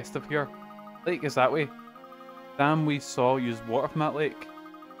area west of here. Lake is that way. Dam we saw used water from that lake.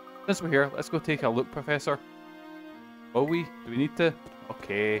 Since we're here, let's go take a look, Professor. Will we? Do we need to?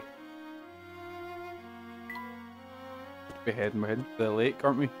 Okay. We're heading to the lake,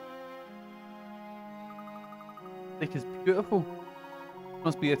 aren't we? Lake is beautiful.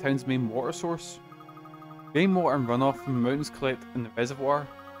 Must be the town's main water source. Rainwater and runoff from the mountains collect in the reservoir.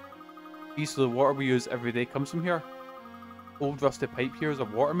 So the water we use every day comes from here. Old rusty pipe here is a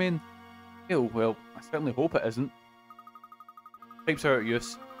water main. Oh well, I certainly hope it isn't. Pipes are out of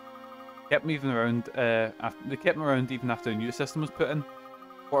use. They kept them around even after the new system was put in.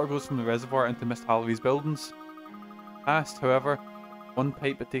 Water goes from the reservoir into Miss Hallie's buildings. Past, however, one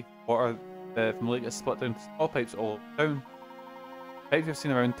pipe that takes water from the lake is split down to small pipes all over town. Pipes we've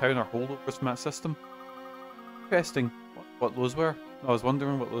seen around town are holdovers from that system. Interesting. What those were? I was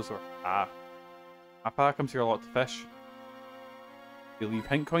wondering what those were. Ah. My pa comes here a lot to fish. Do you leave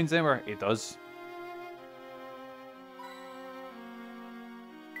hint coins anywhere? He does.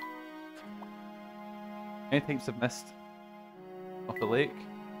 Any types of mist off the lake?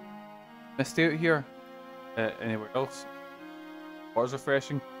 Misty out here? Anywhere else? Water's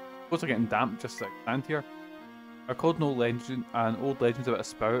refreshing. Clothes are getting damp just like sand here. Are called an old legends about a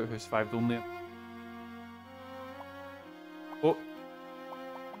sparrow who survived only. Oh.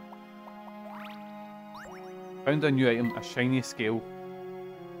 Found a new item, a shiny scale.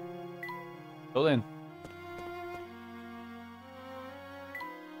 So then.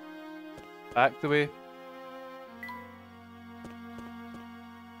 Back the way.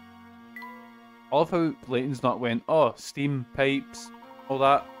 I love how Layton's not went, oh, steam, pipes, all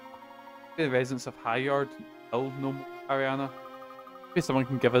that. The residents of Highard Hill know more, Ariana. Maybe someone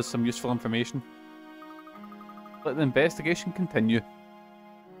can give us some useful information. Let the investigation continue.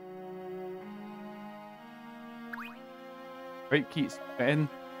 Right, Keats, get in.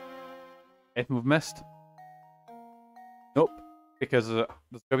 Anything we've missed? Nope. Because there's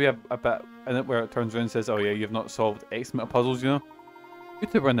going to be a bit in it where it turns around and says, oh yeah, you've not solved X amount of puzzles, you know? You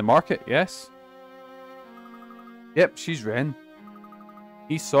two were in the market, yes? Yep, she's Ren.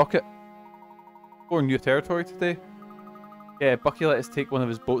 He's Socket. Exploring new territory today. Yeah, Bucky let us take one of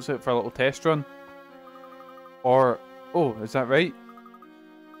his boats out for a little test run. Or, oh, is that right?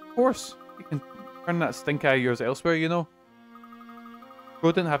 Of course, you can turn that stink eye of yours elsewhere, you know.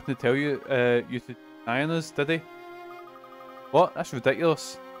 Bro didn't happen to tell you, you to deny on us, did he? What? That's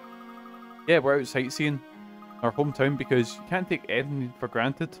ridiculous. Yeah, we're out sightseeing our hometown because you can't take anything for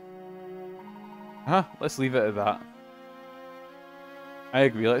granted. Let's leave it at that. I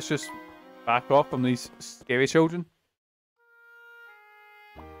agree, let's just back off from these scary children.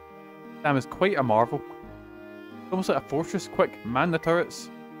 Damn, it's quite a marvel. It's almost like a fortress. Quick, man the turrets.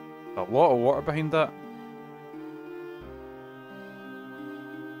 There's a lot of water behind that.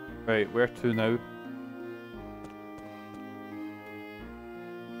 Right, where to now?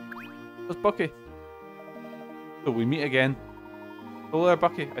 There's Bucky. So we meet again. Hello there,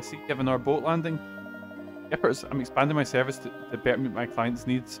 Bucky. I see you having our boat landing. Yippers, I'm expanding my service to better meet my clients'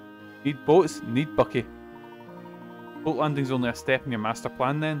 needs. Need boats? Need Bucky. Boat landing's only a step in your master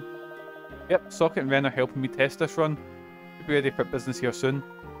plan then. Yep, Socket and Ren are helping me test this run. Should be ready for business here soon.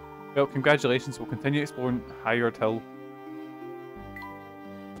 Well, congratulations, we'll continue exploring Highard Hill.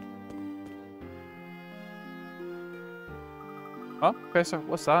 Huh? Professor,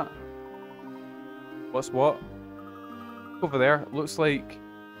 what's that? What's what? Over there, it looks like...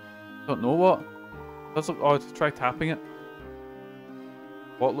 I don't know what. It does look odd. Try tapping it.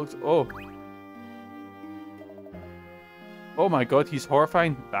 What looks... Oh. Oh my god, he's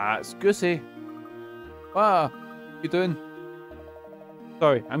horrifying. That's Goosey. What you doing?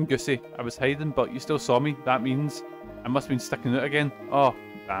 Sorry, I'm Goosey. I was hiding, but you still saw me. That means I must have been sticking out again. Oh,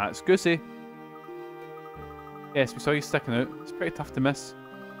 that's Goosey. Yes, we saw you sticking out. It's pretty tough to miss.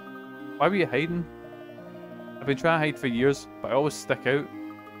 Why were you hiding? I've been trying to hide for years, but I always stick out.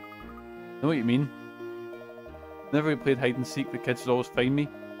 I know what you mean. Whenever we played hide and seek, the kids would always find me.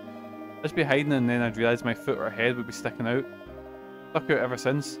 I'd just be hiding and then I'd realise my foot or head would be sticking out. Stuck out ever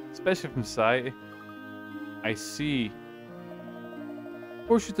since, especially from society. I see. Of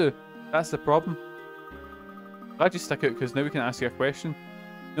course you do. That's the problem. Glad you stick out because now we can ask you a question.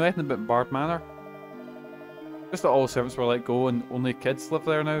 You know anything about Bard Manor? Just that all servants were let go and only kids live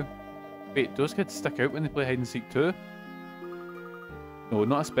there now. Wait, do those kids stick out when they play hide and seek too? No,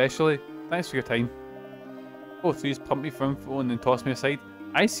 not especially. Thanks for your time. Both these pumped me for info and then tossed me aside.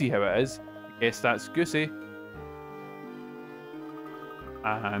 I see how it is. I guess that's Goosey.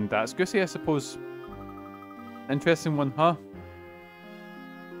 And that's Goosey, I suppose. Interesting one, huh?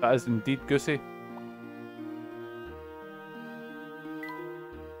 That is indeed Goosey.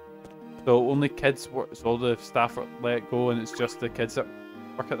 So only kids work, so all the staff are let go and it's just the kids that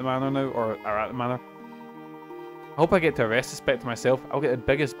work at the manor now, or are at the manor. I hope I get to arrest the Spectre myself. I'll get the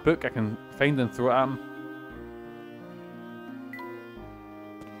biggest book I can find and throw it at him.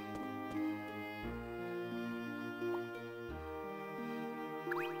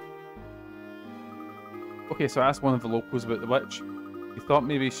 Okay, so I asked one of the locals about the witch. He thought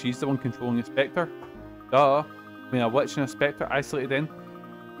maybe she's the one controlling the Spectre. Duh. I mean, a witch and a Spectre isolated then?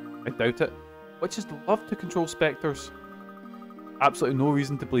 I doubt it. Witches love to control Spectres. Absolutely no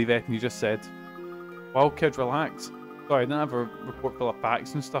reason to believe anything you just said. Wild kid, relax. Sorry, I didn't have a report full of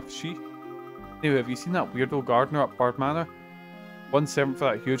facts and stuff. She. Anyway, have you seen that weirdo gardener at Bird Manor? 1 servant for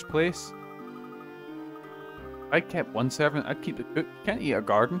that huge place? If I kept 1 servant, I'd keep the cook. You can't eat a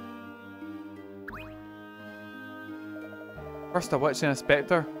garden. First a witch and a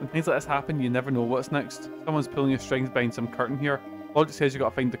Spectre. When things like this happen, you never know what's next. Someone's pulling your strings behind some curtain here. Logic says you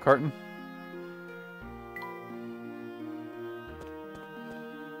gotta find the curtain.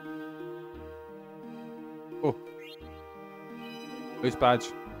 Oh. Who's badge?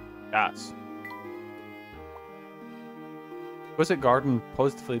 Yes. Was it garden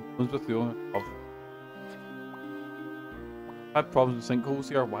positively knows with the owner of? I've had problems with sinkholes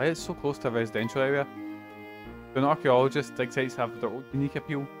here. Why is it so close to a residential area? To an archaeologist, dig sites have their own unique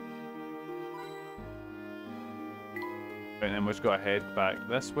appeal. Right, then we've just got to head back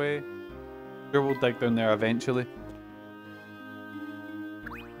this way. Sure, we'll dig down there eventually.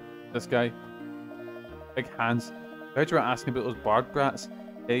 This guy. Big hands. I heard you were asking about those bard brats.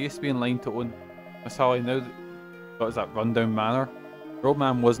 They used to be in line to own Miss Holly. Now that is that rundown manor. Your old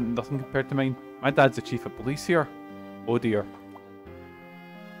man wasn't nothing compared to mine. My dad's the chief of police here. Oh dear.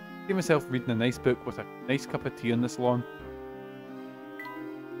 I see myself reading a nice book with a nice cup of tea on this lawn.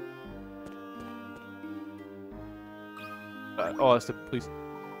 Oh, it's the police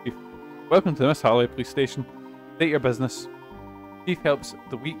chief. Welcome to Miss Harley police station. State your business. Chief helps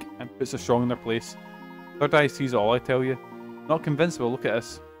the weak and puts the strong in their place. Third eye sees all, I tell you. Not convinced, but look at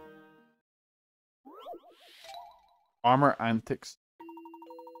this. Armor antics.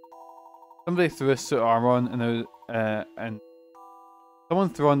 Somebody threw a suit of armor on and someone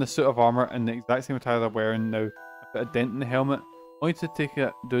threw on the suit of armor in the exact same attire they're wearing now. I put a dent in the helmet. All you need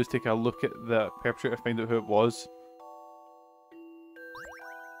to do is take a look at the perpetrator to find out who it was.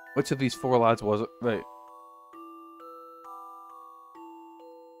 Which of these 4 lads was it? Right.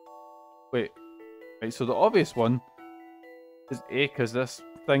 Wait. Right, so the obvious one is A, because this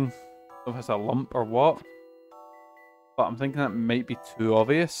thing has a lump or what. But I'm thinking that might be too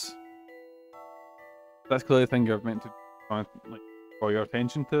obvious. That's clearly the thing you're meant to like, draw your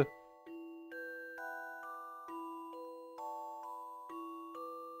attention to.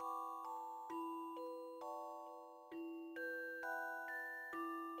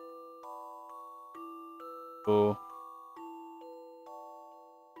 So,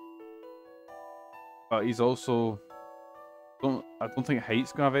 but he's also I don't think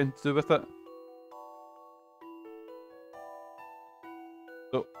height's gonna have anything to do with it.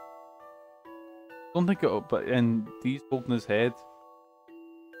 So don't think it'll, but in these holding his head.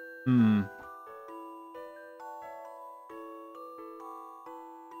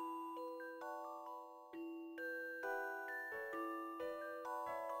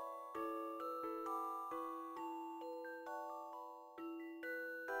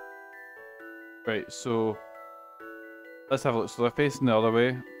 Right, so let's have a look. So they're facing the other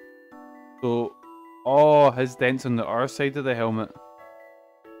way. So, oh, his dent's on the other side of the helmet.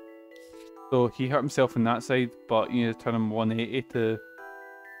 So he hurt himself on that side, but you need to turn him 180 to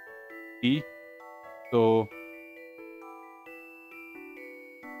B. So,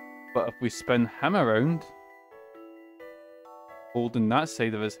 but if we spin him around, holding that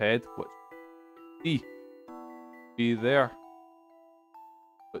side of his head, which B, be there.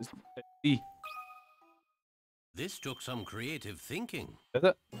 But it's B. This took some creative thinking. Did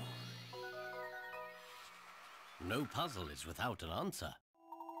it? No puzzle is without an answer.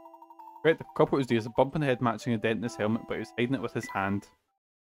 Right, the culprit was doing a bump in the head matching a dent in his helmet, but he was hiding it with his hand.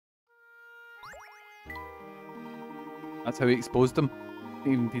 That's how he exposed him.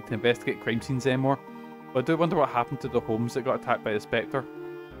 Didn't even need to investigate crime scenes anymore. But I do wonder what happened to the homes that got attacked by the Spectre.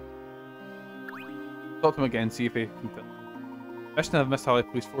 Talk to him again, see if he can tell. Mission of Miss Harley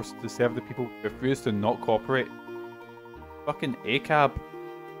Police Force to serve the people who refuse to not cooperate. Fucking ACAB.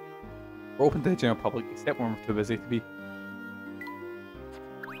 We're open to the general public, except when we're too busy to be.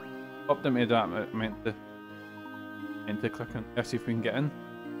 Up them to that, I meant to. Meant to click on there, see if we can get in.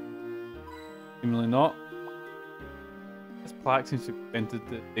 Seemingly not. This plaque seems to be presented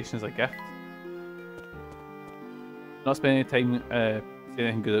to the station as a gift. Not spending any time saying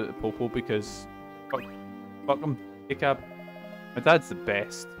anything good at the Popo because fuck him. Hey cab. My dad's the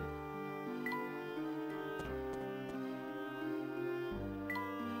best.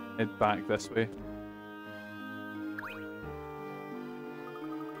 Head back this way.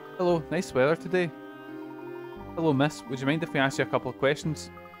 Hello, nice weather today. Hello miss, would you mind if we ask you a couple of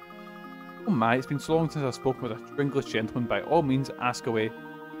questions? Oh my, it's been so long since I've spoken with a true English gentleman. By all means, ask away.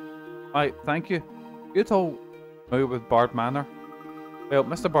 Right, thank you. You at all familiar with Bard Manor? Well,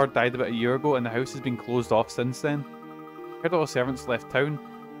 Mr. Bard died about a year ago and the house has been closed off since then. Heard all the servants left town.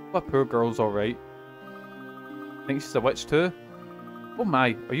 But poor girl's alright. Think she's a witch too? Oh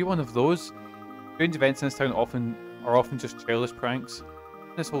my, are you one of those? Strange events in this town are often just childish pranks.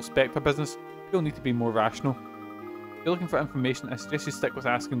 In this whole Spectre business, people need to be more rational. If you're looking for information, I suggest you stick with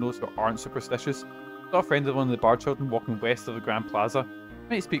asking those who aren't superstitious. I've got a friend of one of the Bard children walking west of the Grand Plaza. You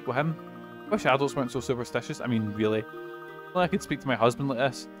might speak with him. I wish adults weren't so superstitious. I mean, really. Only I could speak to my husband like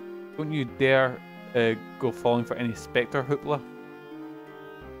this. Don't you dare go falling for any Spectre hoopla.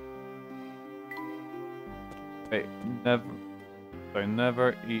 Right,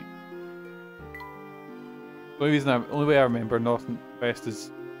 never eat. The only way I remember North and West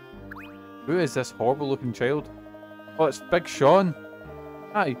is... Who is this horrible looking child? Oh, it's Big Sean.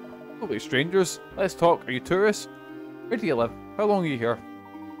 Hi, totally strangers. Let's talk. Are you tourists? Where do you live? How long are you here?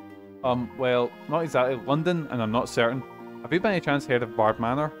 Well, not exactly London, and I'm not certain. Have you by any chance heard of Bard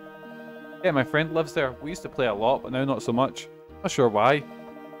Manor? Yeah, my friend lives there. We used to play a lot, but now not so much. Not sure why.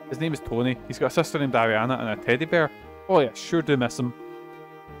 His name is Tony. He's got a sister named Ariana and a teddy bear. Oh yeah, sure do miss him.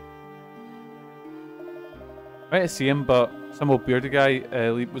 I might see him, but some old bearded guy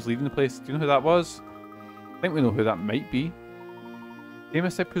was leaving the place. Do you know who that was? I think we know who that might be.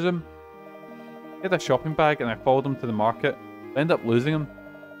 Famous, I presume. He had a shopping bag and I followed him to the market. I ended up losing him.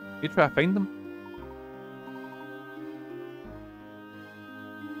 You try to find him?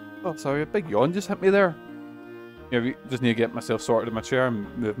 Oh, sorry, a big yawn just hit me there. Yeah, just need to get myself sorted in my chair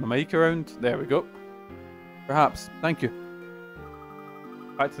and move my mic around. There we go. Perhaps. Thank you.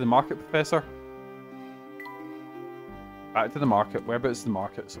 Back to the market, Professor. Back to the market. Whereabouts the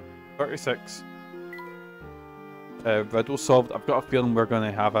market? So, 36. Riddle solved. I've got a feeling we're going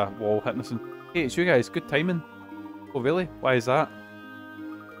to have a wall hitting us. Hey, it's you guys. Good timing. Oh, really? Why is that?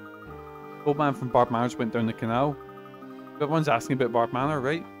 Old man from Bard Manor went down the canal. Everyone's asking about Bard Manor,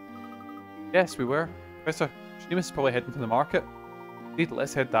 right? Yes, we were. Professor Seamus is probably heading for the market. Indeed,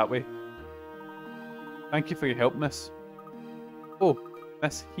 let's head that way. Thank you for your help, miss. Oh,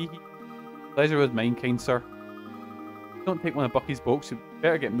 miss, hee hee. Pleasure was mine, kind sir. Don't take one of Bucky's boats, you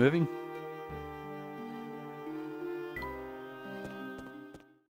better get moving.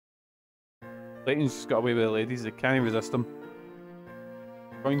 Layton's just got away with the ladies, they can't resist him.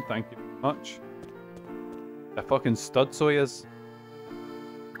 Fine, thank you very much. A fucking stud, so he is.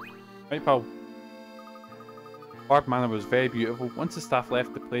 Right, pal. Bard Manor was very beautiful. Once the staff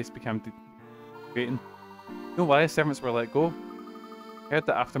left, the place became degrading. You know why the servants were let go? I heard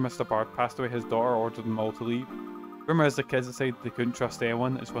that after Mr. Bard passed away, his daughter ordered them all to leave. Rumour is the kids decided they couldn't trust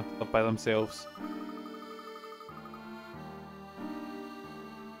anyone and just wanted to live by themselves.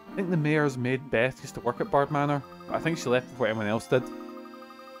 I think the mayor's maid Beth used to work at Bard Manor, but I think she left before anyone else did. The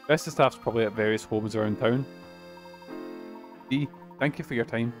rest of the staff's probably at various homes around town. B, thank you for your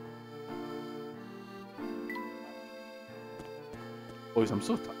time. Boys, I'm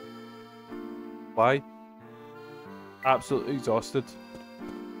so tired. Why? Absolutely exhausted.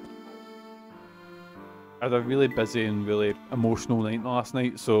 I had a really busy and really emotional night last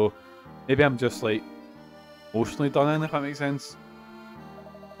night, so maybe I'm just like emotionally done in, if that makes sense.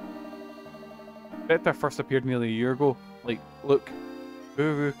 Spectre first appeared nearly a year ago. Like, look,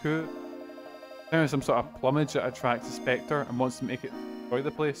 Uruku. There is some sort of plumage that attracts the Spectre and wants to make it destroy the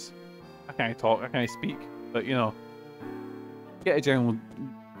place. I can't talk, I can't speak, but you know, get a general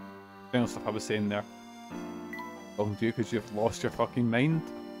stuff I was saying there. Talking to you because you've lost your fucking mind.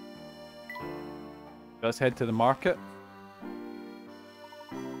 Let's head to the market.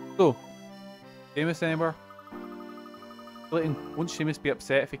 So, Seamus anywhere? Layton, won't Seamus be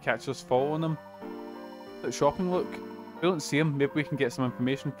upset if he catches us following him? At shopping, look. If we don't see him, maybe we can get some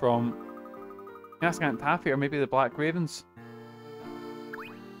information from... Ask Aunt Taffy or maybe the Black Ravens.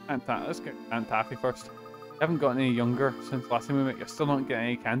 Let's get Aunt Taffy first. You haven't gotten any younger since last time we met. You're still not getting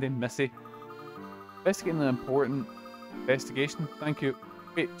any candy, Missy. Investigating an important investigation. Thank you.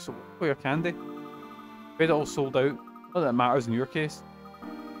 Wait, so what for your candy? Afraid it all sold out. Not that it matters in your case.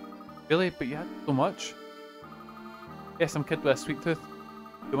 Really? But you had so much? Yes, some kid with a sweet tooth.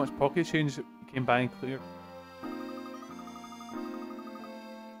 Too much pocket change came by and cleared.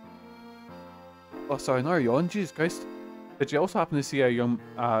 Oh, sorry, not a yawn, Jesus Christ. Did you also happen to see a young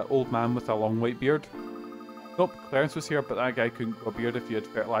old man with a long white beard? Nope, Clarence was here, but that guy couldn't grow a beard if you had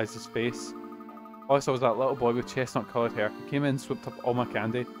fertilised his face. All I saw was that little boy with chestnut coloured hair. He came in and swooped up all my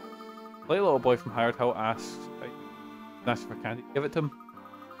candy. The little boy from Hired Hill asked for candy. Give it to him.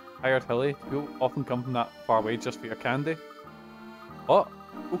 Hired Hilly, people often come from that far away just for your candy. What?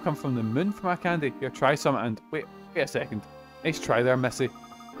 People come from the moon for my candy. Here, try some and... Wait a second. Nice try there, Missy.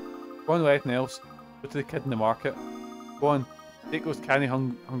 Go on with anything else. Go to the kid in the market. Go on. Take those candy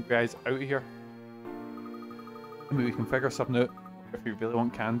hungry guys out of here. Maybe we can figure something out if you really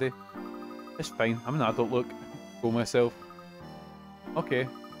want candy. It's fine. I'm an adult, look. Go myself. Okay.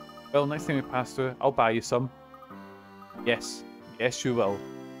 Well, next time we pass through, I'll buy you some. Yes. Yes, you will.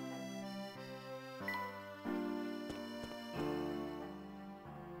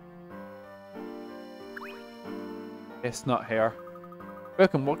 Chestnut hair.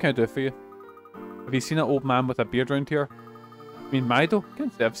 Welcome, what can I do for you? Have you seen an old man with a beard around here? I mean, Mido?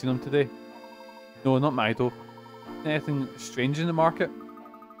 Can't say I've seen him today. No, not Mido. Anything strange in the market?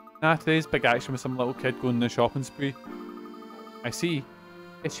 Nah, today's big action with some little kid going on a shopping spree. I see.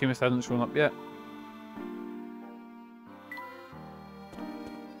 Guess Seamus hasn't shown up yet.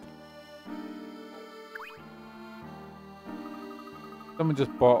 Someone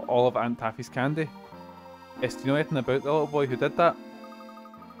just bought all of Aunt Taffy's candy. Yes, do you know anything about the little boy who did that?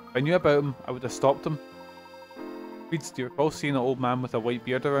 If I knew about him, I would have stopped him. Reeds, do you recall seeing an old man with a white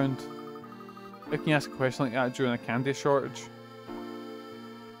beard around? How can you ask a question like that during a candy shortage?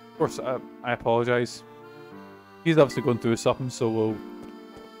 Of course, I apologise. He's obviously going through something, so we'll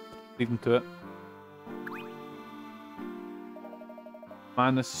leave him to it.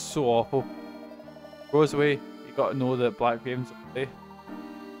 Man, this is so awful. Goes away, you gotta know that Black Raven's away.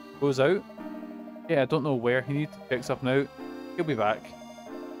 Goes out? Yeah, I don't know where. He needs to check something out. He'll be back.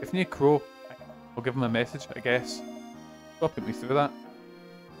 If you need Crow, I'll give him a message, I guess. Go put me through that.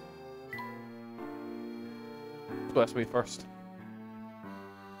 Go this way first.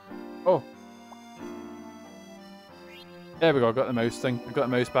 Oh. There we go, I got the mouse thing. I got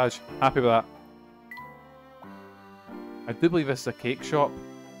the mouse badge. Happy with that. I do believe this is a cake shop.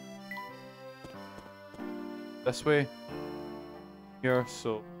 This way. Here,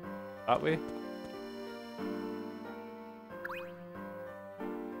 so that way.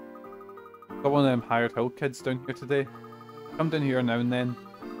 Got one of them Hired Hill kids down here today. Come down here now and then.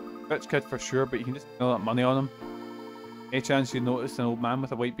 Rich kid for sure, but you can just spend that money on him. Any chance you noticed an old man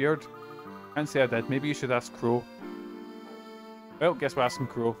with a white beard? Can't say I did. Maybe you should ask Crow. Well, guess we're asking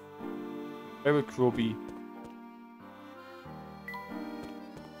Crow. Where would Crow be?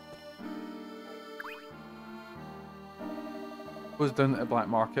 Goes down at the black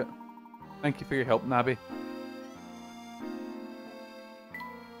market. Thank you for your help, Nabby.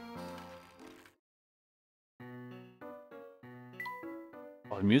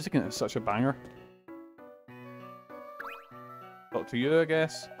 Oh, the music in it is such a banger. Talk to you, I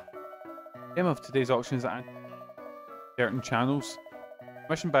guess. The aim of today's auction is at certain channels.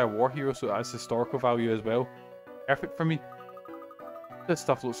 Commissioned by a war hero, so it has historical value as well. Perfect for me. This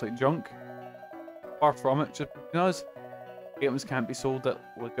stuff looks like junk. Far from it, just between us. Items can't be sold at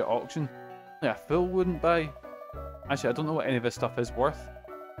legit auction. Only a fool wouldn't buy. Actually, I don't know what any of this stuff is worth.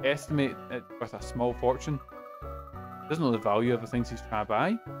 I estimate it worth a small fortune. He doesn't know the value of the things he's trying to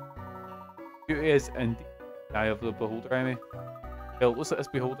buy. Beauty is indeed the eye of the beholder, Emmy. Well, looks like this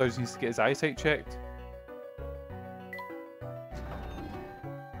beholder needs to get his eyesight checked.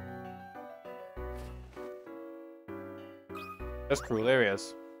 That's cruel, there he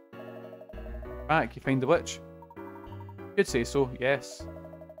is. Back, you find the witch? You'd say so, yes.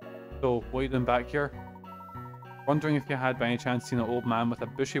 So, what are you doing back here? Wondering if you had by any chance seen an old man with a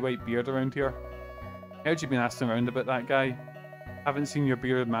bushy white beard around here? Heard you've been asking around about that guy. Haven't seen your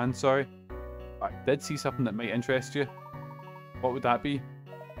bearded man, sorry. But I did see something that might interest you. What would that be?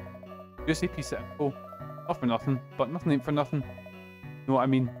 Just a piece of info. Not for nothing, but nothing ain't for nothing. Know what I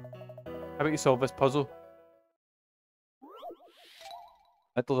mean? How about you solve this puzzle?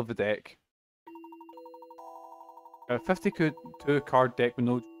 Middle of the deck. A 52 card deck with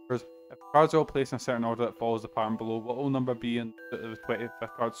no jokers. If cards are all placed in a certain order that follows the pattern below, what will number be in the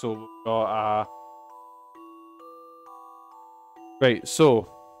 25th card? So we've got right, so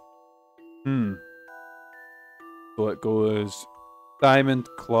so it goes Diamond,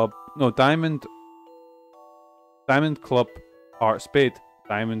 Club, Club, Heart, Spade.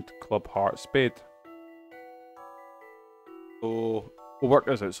 Diamond, Club, Heart, Spade. So we'll work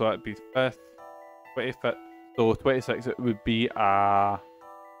this out. So that'd be 5th, 25th, So 26, it would be a...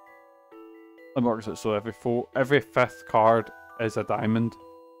 Let me work this out. So every fifth card is a diamond.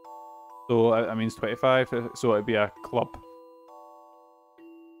 So that means 25. So it'd be a club.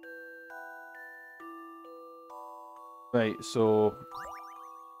 Right, so...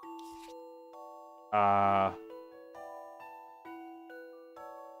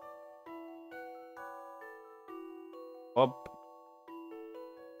 Club.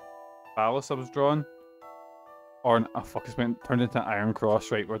 Palace I was drawn. Or, oh fuck, it's been turned into an iron cross.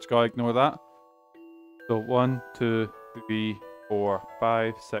 Right, we're just gotta ignore that. So 1, 2, 3, 4,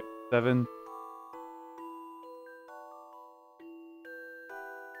 5, 6, 7.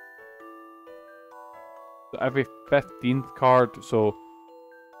 So every 15th card, so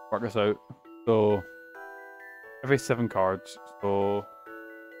work this out. So every 7 cards. So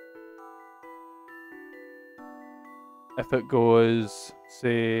if it goes,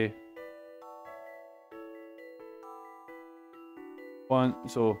 say, 1,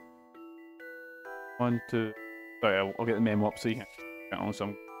 so 1, 2, sorry, I'll get the memo up so you can count on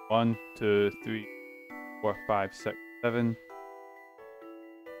some. 1, 2, 3, 4, 5, 6, 7.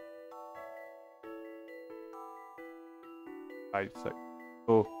 5, 6.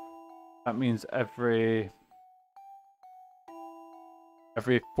 So that means every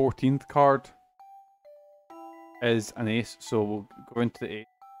 14th card is an ace. So we'll go into the 8.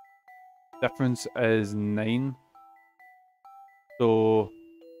 Difference is 9. So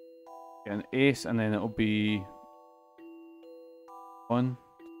get an ace, and then it'll be 1,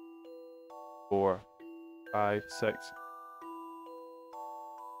 4, 5, 6.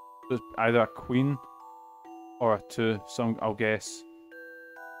 So it's either a queen or a 2. So I'll guess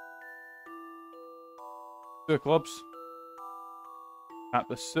 2 clubs. At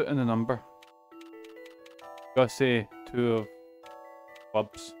the suit and the number. Gotta say 2 of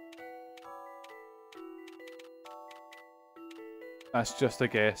clubs. That's just a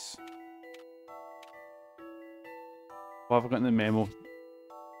guess. What have I got in the memo?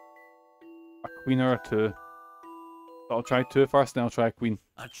 A queen or a 2. So I'll try 2 first, then I'll try a queen.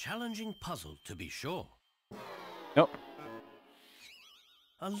 A challenging puzzle, to be sure. Yep.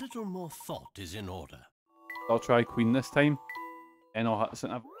 A little more thought is in order. I'll try queen this time. And I'll have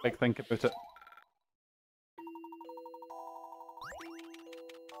a big think about it.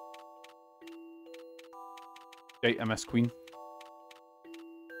 Right, I missed queen.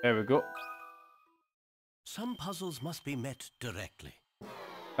 There we go. Some puzzles must be met directly.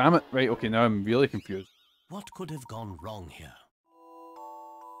 Damn it. Right, okay, now I'm really confused. What could have gone wrong here?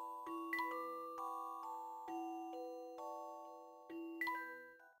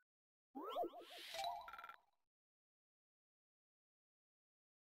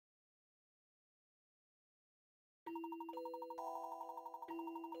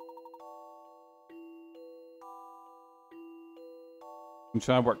 I'm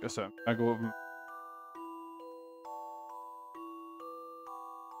trying to work this out. I go over.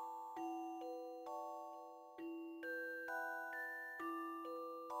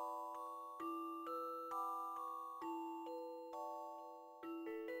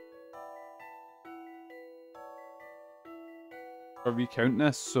 Or recount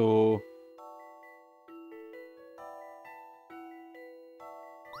this, so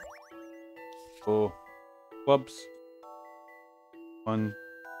clubs. 1,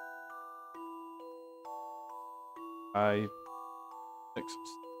 5, 6.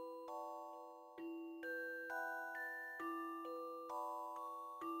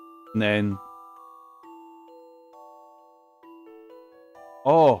 And then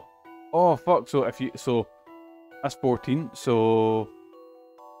oh fuck, so if you that's 14, so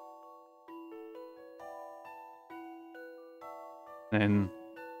then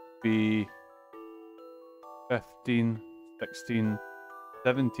be 15, 16,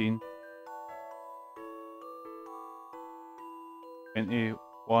 17,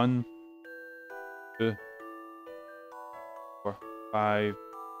 21, 2, 4, 5,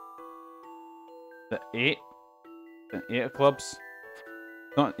 the 8. The 8 of clubs.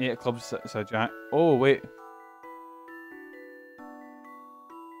 Not 8 of clubs, it's a jack. Oh, wait.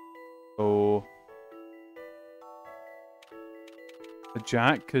 So the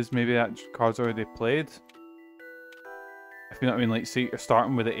jack, because maybe that card's already played. If you know what I mean, like, see, you're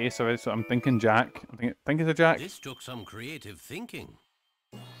starting with the ace already, so I'm thinking jack. I think it's a jack. This took some creative thinking.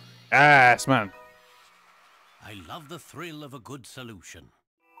 Yes, man. I love the thrill of a good solution.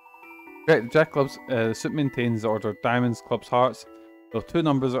 Right, the jack clubs, the suit maintains the order of diamonds, clubs, hearts. There are 2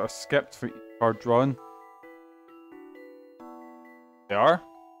 numbers that are skipped for each card drawn. They are?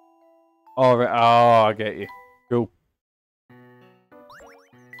 Oh, right. Oh, I get you. Cool.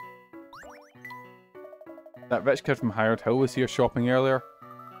 That rich kid from Hired Hill was here shopping earlier.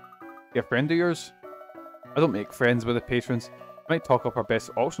 He a friend of yours? I don't make friends with the patrons. I might talk up our best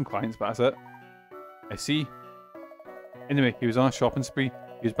auction clients, but that's it. I see. Anyway, he was on a shopping spree.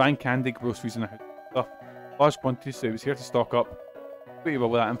 He was buying candy, groceries, and stuff. Large quantities, so he was here to stock up. Pretty well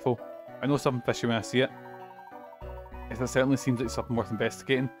with that info. I know something fishy when I see it. Yes, that certainly seems like something worth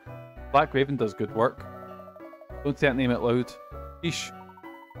investigating. Black Raven does good work. Don't say that name out loud. Yeesh.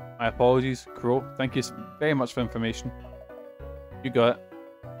 My apologies, Crow. Thank you very much for information. You got it.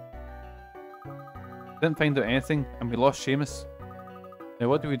 Didn't find out anything, and we lost Seamus. Now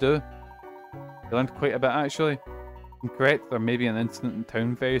what do we do? We learned quite a bit actually. I'm correct, there may be an incident in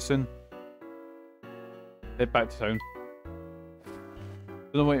town very soon. Head back to town.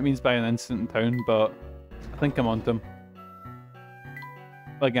 Don't know what it means by an incident in town, but I think I'm onto him.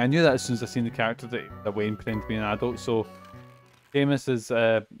 Like, I knew that as soon as I seen the character that Wayne pretended to be an adult, so Seamus is,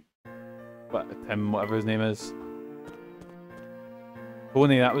 Tim, whatever his name is.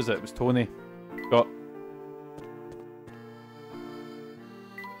 Tony, that was it. It was Tony. Got.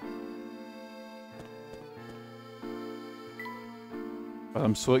 But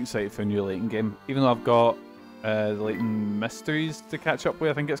I'm so excited for a new Layton game. Even though I've got the Layton Mysteries to catch up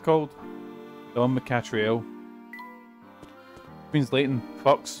with, I think it's called. The one with Catriel. Which means Layton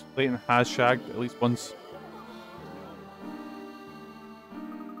fucks. Layton has shagged at least once.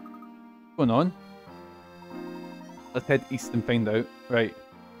 What's going on? Let's head east and find out. Right.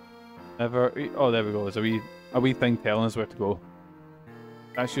 Never. Oh, there we go. There's a wee thing telling us where to go.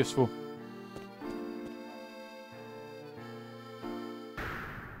 That's useful.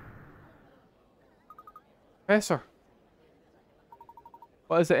 Professor.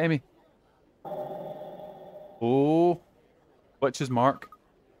 What is it, Emmy? Oh. Witch's mark.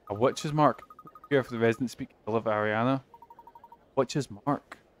 A witch's mark. Here for the residents speak ill of Ariana. Witch's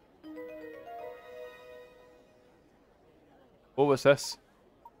mark. What was this?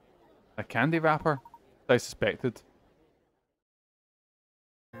 A candy wrapper? I suspected.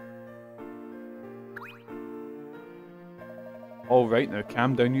 Alright, now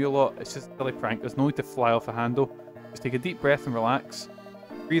calm down you lot. It's just a silly prank. There's no need to fly off the handle. Just take a deep breath and relax.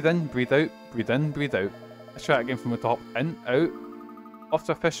 Breathe in, breathe out, breathe in, breathe out. Let's try it again from the top. In, out. Off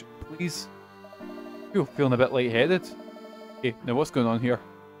to a fish, please. Phew, feeling a bit lightheaded. Okay, now what's going on here?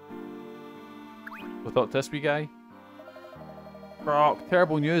 We'll talk to this wee guy. Brock,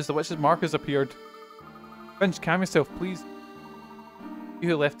 terrible news. The witch's mark has appeared. Finch, calm yourself, please. You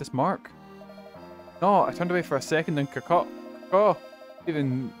who left this mark? No, I turned away for a second and oh,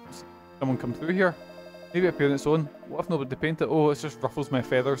 even someone come through here. Maybe it appeared on its own. What if nobody painted it? Oh, it just ruffles my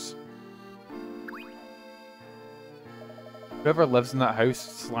feathers. Whoever lives in that house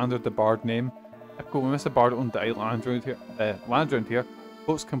slandered the bard name. Typical, we miss a bard owned the land around here.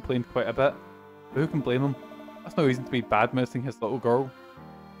 Folks complained quite a bit. But who can blame them? That's no reason to be bad-mouthing his little girl.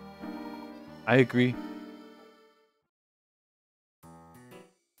 I agree.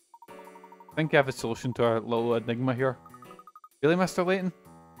 I think I have a solution to our little enigma here. Really, Mr. Layton?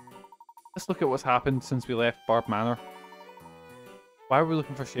 Let's look at what's happened since we left Barb Manor. Why are we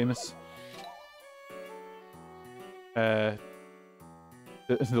looking for Seamus? The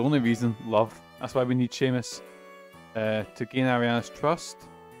only reason, love. That's why we need Seamus. To gain Ariana's trust.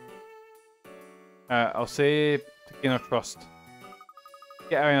 I'll say to gain her trust.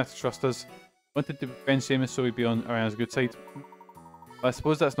 Get Ariana to trust us. Wanted to befriend Seamus so we'd be on Ariana's good side. But I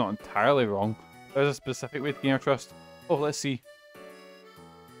suppose that's not entirely wrong. There's a specific way to gain her trust. Oh, let's see.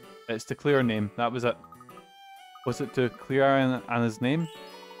 It's to clear her name. That was it. Was it to clear Ariana's name?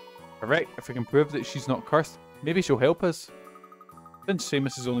 Correct. If we can prove that she's not cursed, maybe she'll help us. Since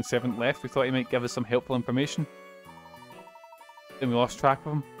Seamus is only 7th left, we thought he might give us some helpful information. Then we lost track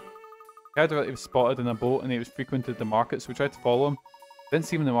of him. We heard that he was spotted in a boat and he was frequented the market, so we tried to follow him. Didn't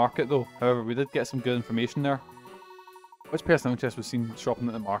see him in the market though. However, we did get some good information there. Which person of interest was seen shopping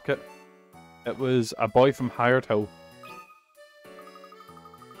at the market? It was a boy from Hired Hill.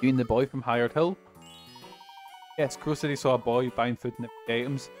 You mean the boy from Hired Hill? Yes, Crow said he saw a boy buying food and everyday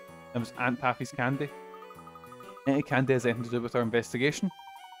items. And it was Aunt Taffy's candy. Any candy has anything to do with our investigation?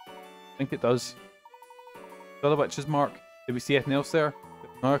 I think it does. Saw the witch's mark. Did we see anything else there?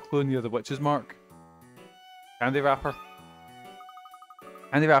 Another clue near the witch's mark. Candy wrapper.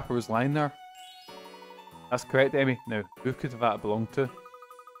 Candy wrapper was lying there. That's correct, Emmy. Now, who could that belong to?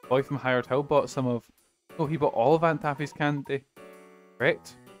 The boy from Hired Hill bought some of... Oh, he bought all of Aunt Taffy's candy.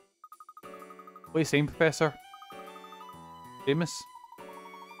 Correct. What are you saying, Professor? Seamus?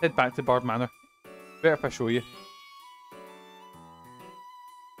 Head back to Barb Manor. Better if I show you.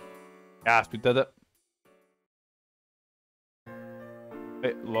 Yes, we did it.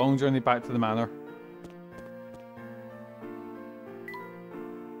 Right, long journey back to the manor.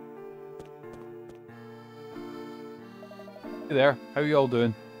 Hey there, how are you all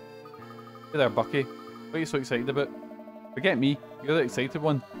doing? Hey there, Bucky. What are you so excited about? Forget me, you're the excited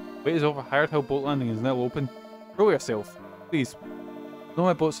one. Wait is over, Hired Hill boat landing is now open. Control yourself, please. I know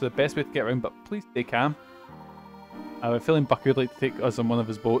my boats are the best way to get around, but please stay calm. I have a feeling Bucky would like to take us on one of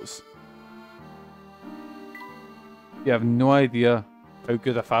his boats. You have no idea how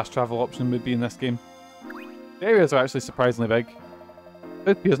good a fast travel option would be in this game. The areas are actually surprisingly big.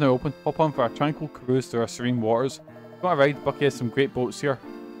 South Pier is now open. Hop on for a tranquil cruise through our serene waters. If you want a ride? Bucky has some great boats here.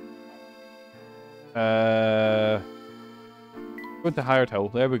 Going to Hired Hill.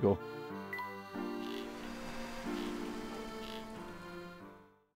 There we go.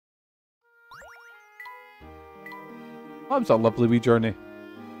 That was a lovely wee journey.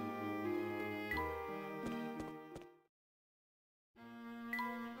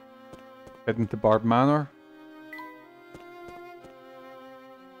 Heading to Barb Manor.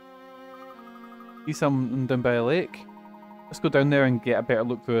 See something down by a lake? Let's go down there and get a better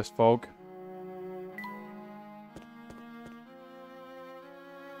look through this fog.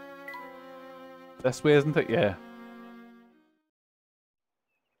 This way, isn't it? Yeah.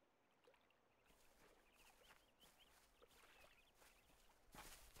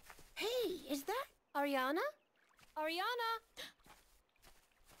 Hey, is that Ariana? Ariana?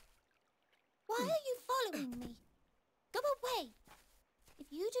 Why are you following me? Go away. If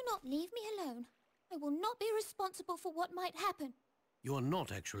you do not leave me alone, I will not be responsible for what might happen. You are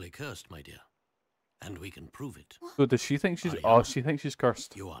not actually cursed, my dear. And we can prove it. So does she think she's... Ariana, Oh, she thinks she's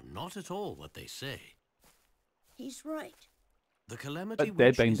cursed. You are not at all what they say. He's right. The calamity But dead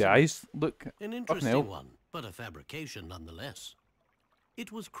witch behind is the eyes. Look. an Fucking interesting hell. one, but a fabrication nonetheless.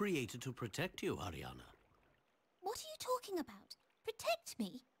 It was created to protect you, Ariana. What are you talking about? Protect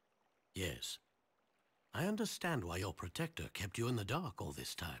me? Yes. I understand why your protector kept you in the dark all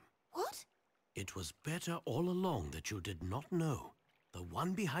this time. What? It was better all along that you did not know. The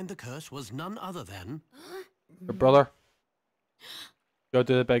one behind the curse was none other than... Her brother. Gotta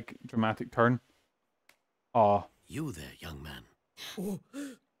do the big dramatic turn. Aw. You there, young man.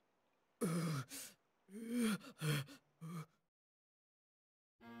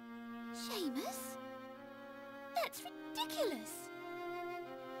 Seamus? That's ridiculous.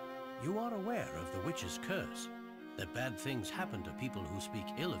 You are aware of the witch's curse, that bad things happen to people who speak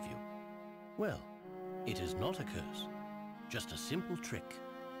ill of you. Well, it is not a curse, just a simple trick.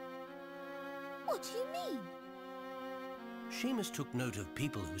 What do you mean? Seamus took note of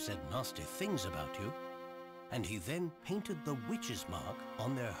people who said nasty things about you, and he then painted the witch's mark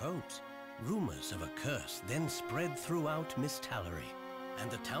on their homes. Rumors of a curse then spread throughout Miss Tallery,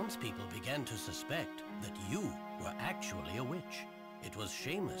 and the townspeople began to suspect that you were actually a witch. It was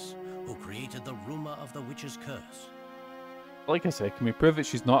Seamus who created the rumor of the witch's curse. Like I said, can we prove that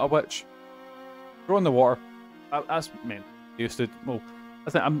she's not a witch? Throw in the water. That's meant. They used to... Well,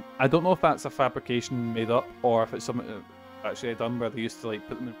 I don't know if that's a fabrication made up or if it's something actually done where they used to like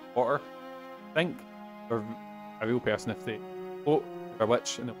put them in water. I think they're a real person if they float a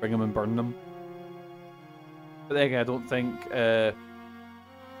witch and they'll bring them and burn them. But then again, I don't think...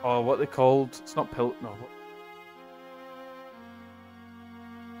 oh, what they called... It's not pill... No.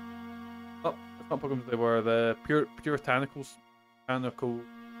 Oh, it's not Pokemon. They were the Puritanicals. Puritanical,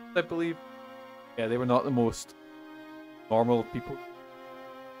 I believe. Yeah, they were not the most normal of people.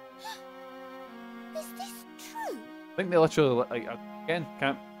 Is this true? I think they literally, like, again,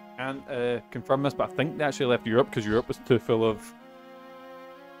 can't confirm this, but I think they actually left Europe because Europe was too full of,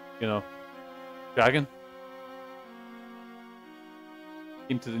 you know, dragon.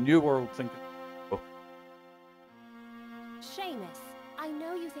 Came to the New World thinking, oh. Seamus, I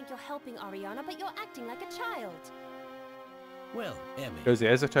know you think you're helping Ariana, but you're acting like a child. Well, Emmy, Because he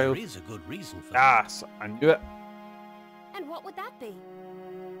is a child. there is a good reason for Yes, I knew it. And what would that be?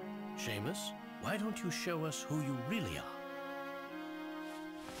 that. Seamus, why don't you show us who you really are?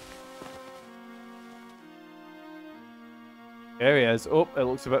 There he is. Oh, it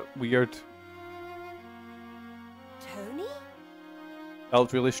looks a bit weird. Tony? That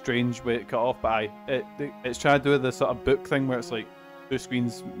looked really strange way it cut off, but it's trying to do the sort of book thing where it's like two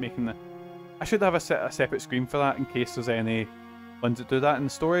screens making the... I should have a separate screen for that in case there's any ones that do that in the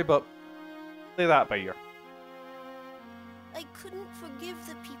story, but play that by ear. I couldn't forgive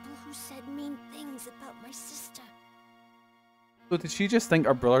the people who said mean things about my sister. So did she just think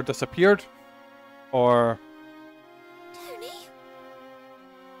her brother disappeared? Or... Tony?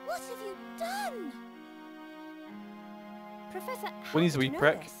 What have you done? Professor, how When he's a did wee you know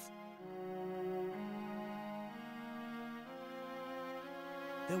prick. this?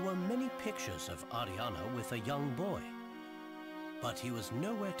 There were many pictures of Ariana with a young boy, but he was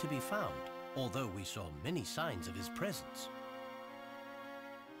nowhere to be found, although we saw many signs of his presence.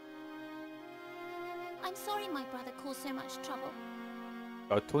 sorry my brother caused so much trouble.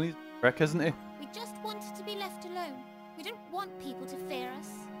 God, Tony's a prick, isn't he? We just wanted to be left alone. We don't want people to fear us.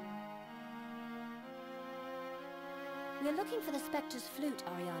 We're looking for the Spectre's flute,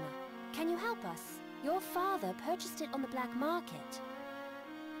 Ariana. Can you help us? Your father purchased it on the black market.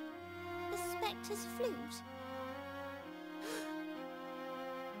 The Spectre's flute?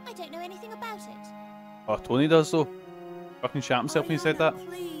 I don't know anything about it. Oh, Tony does though. Fucking shat himself when he said that.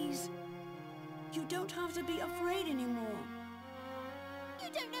 Please. You don't have to be afraid anymore. You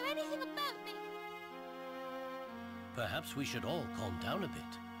don't know anything about me. Perhaps we should all calm down a bit.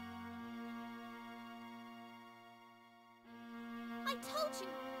 I told you,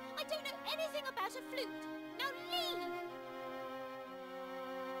 I don't know anything about a flute. Now leave!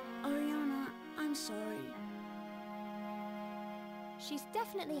 Ariana, I'm sorry. She's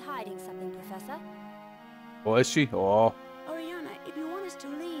definitely hiding something, Professor. Oh, is she? Oh. Ariana, if you want us to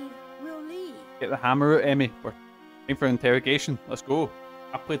leave, we'll leave. Get the hammer out, Emmy. We're time for interrogation. Let's go.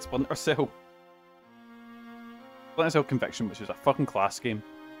 I played Splinter Cell. Splinter Cell Conviction, which is a fucking class game.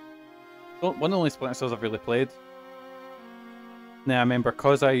 One of the only Splinter Cells I've really played. Now, I remember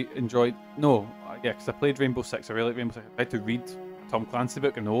because I enjoyed... No, yeah, because I played Rainbow Six. I really like Rainbow Six. I tried to read a Tom Clancy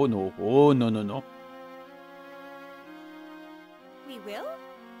book and oh no. We will?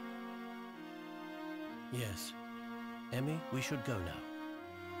 Yes. Emmy, we should go now.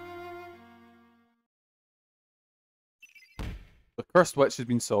 The cursed witch has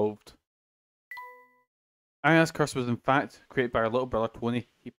been solved. Ariana's curse was in fact created by her little brother Tony.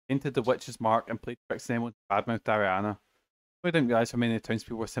 He painted the witch's mark and played tricks on anyone who badmouthed Ariana. I didn't realise how many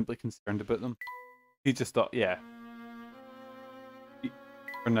townspeople were simply concerned about them. He just thought, yeah.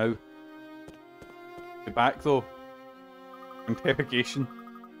 For now. Be back though. Interrogation.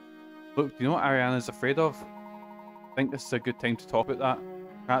 Look, do you know what Ariana's afraid of? I think this is a good time to talk about that.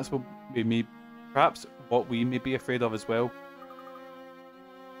 Perhaps what we may be afraid of as well.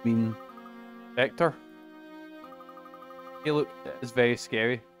 I mean, Spectre. Hey look, it is very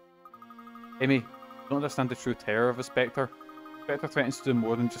scary. Emmy, you don't understand the true terror of a Spectre. Spectre threatens to do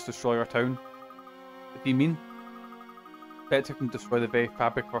more than just destroy our town. What do you mean? Spectre can destroy the very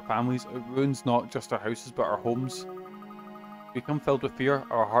fabric of our families. It ruins not just our houses but our homes. We become filled with fear,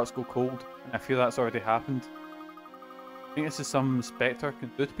 our hearts go cold, and I fear that's already happened. I think this is something Spectre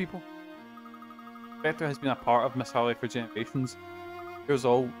can do to people. Spectre has been a part of Miss Harley for generations. Here's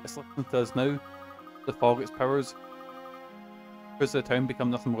all, it's listening to us now. The fog its powers. Because the town become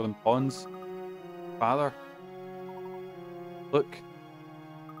nothing more than pawns. Father. Look.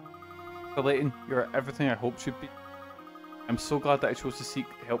 Professor Layton, you're everything I hoped you'd be. I'm so glad that I chose to seek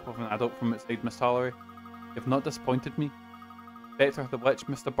help of an adult from outside Miss Hallory. You've not disappointed me. Spectre, the witch,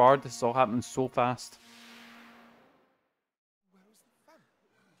 Mr. Bard, this is all happening so fast.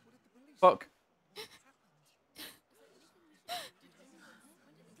 Fuck.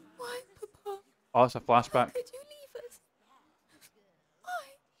 Why, Papa? Oh, it's a flashback. Could you leave us? Why?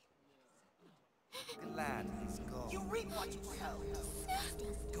 Glad he's gone. You reap what you sow.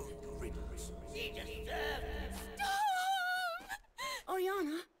 Good riddance. He deserves. Stop!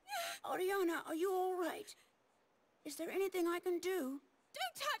 Ariana, are you all right? Is there anything I can do?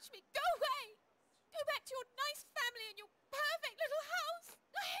 Don't touch me! Go away! Go back to your nice family and your perfect little house!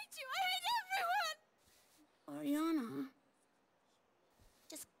 I hate you! I hate everyone! Ariana.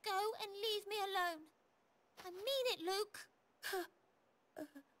 Just go and leave me alone. I mean it, Luke.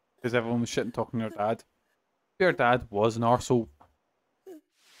 Because everyone was shit talking to her dad. Her dad was an arsehole.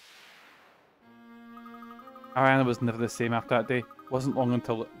 Ariana was never the same after that day. It wasn't long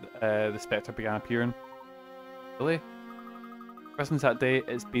until the Spectre began appearing. Really? Ever since that day,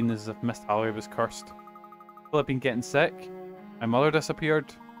 it's been as if Miss Hallory was cursed. People have been getting sick. My mother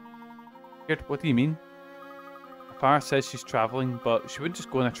disappeared. What do you mean? My father says she's travelling, but she wouldn't just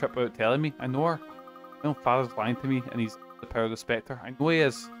go on a trip without telling me. I know her. My own father's lying to me, and he's the power of the Spectre. I know he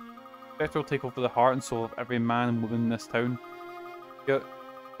is. The Spectre will take over the heart and soul of every man and woman in this town. Yet,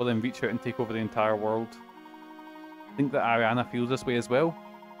 will then reach out and take over the entire world. I think that Ariana feels this way as well.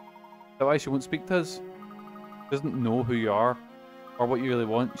 Is that why she won't speak to us? She doesn't know who you are, or what you really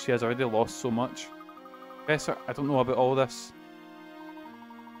want. She has already lost so much. Professor, I don't know about all this.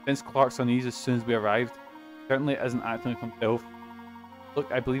 Vince Clark's unease as soon as we arrived. Certainly isn't acting like himself. Look,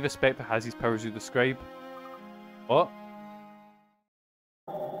 I believe a Spectre has these powers you describe. What?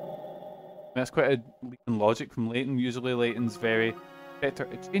 That's quite a leap in logic from Layton. Usually Layton's very... Spectre,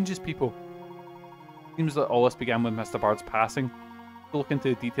 it changes people. Seems that all this began with Mr. Bard's passing. To look into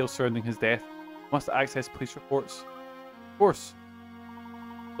the details surrounding his death. Must access police reports. Of course.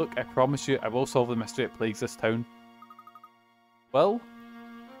 Look, I promise you, I will solve the mystery that plagues this town. Well?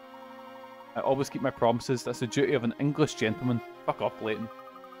 I always keep my promises. That's the duty of an English gentleman. Fuck off, Layton.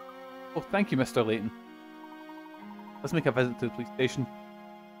 Oh, thank you, Mr. Layton. Let's make a visit to the police station.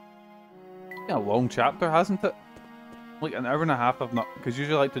 It's been a long chapter, hasn't it? Like an hour and a half of not, because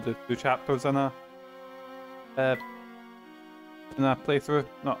usually I like to do 2 chapters in a playthrough.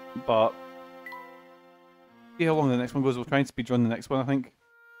 Not, but see how long the next one goes. We'll try and speedrun the next one. I think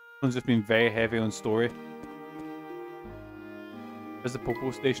this one's just been very heavy on story. There's the Popo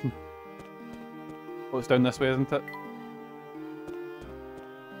station. Oh, it's down this way, isn't it?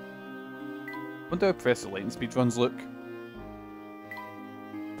 Wonder how Professor Layton speedruns look.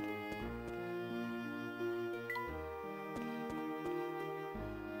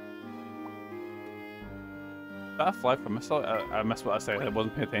 Is that a flag for missile? I missed what I said. I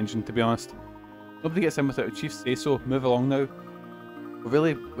wasn't paying attention, to be honest. Nobody gets in without a chief say so. Move along now.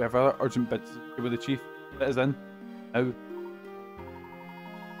 Really, we have other urgent bits with the chief. That is in. Now.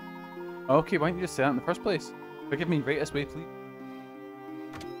 Okay, why didn't you just say that in the first place? Forgive me, right this way, please.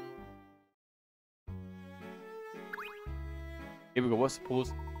 Here we go, what's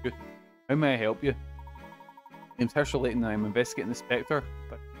supposed to do? How may I help you? My name's Professor Layton and I'm investigating the Spectre,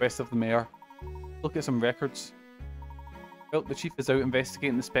 by the request of the mayor. Look at some records. Well, the chief is out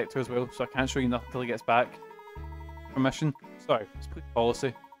investigating the Spectre as well, so I can't show you nothing until he gets back. Permission? Sorry, it's police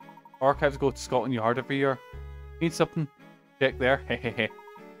policy. Archives go to Scotland Yard every year. Need something? Check there, hehehe.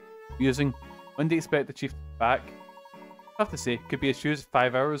 Amusing. When do you expect the chief to be back? I have to say, could be as few as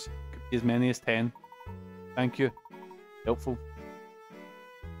 5 hours, could be as many as 10. Thank you. Helpful.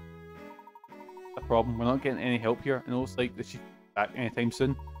 A problem, we're not getting any help here, and it looks like the chief will be back anytime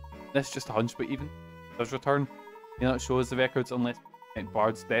soon. This is just a hunch, but even if he does return, he not show us the records unless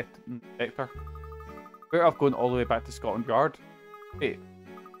Bard's death in the Spectre. Better off going all the way back to Scotland Yard. Wait,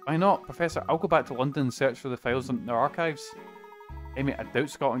 why not? Professor, I'll go back to London and search for the files in their archives. Emmy, I doubt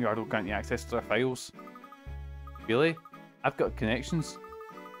Scotland Yard will grant you access to their files. Really? I've got connections.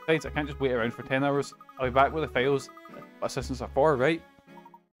 Besides, I can't just wait around for 10 hours. I'll be back with the files. That's what assistants are for, right?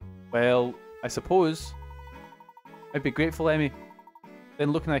 Well, I suppose. I'd be grateful, Emmy.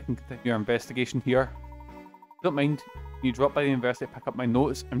 Then Luke and I can continue our investigation here. If you don't mind, can you drop by the university, pick up my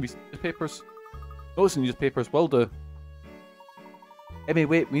notes and read newspapers? Notes and newspapers will do. Emmy,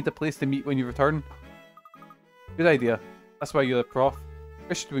 wait, we need a place to meet when you return. Good idea. That's why you're the prof.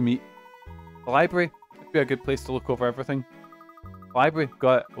 Where should we meet? The library? Would be a good place to look over everything. The library?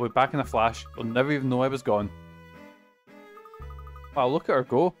 Got it. I'll be back in a flash. You'll never even know I was gone. Wow, look at her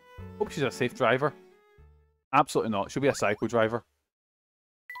go. Hope she's a safe driver. Absolutely not. She'll be a psycho driver.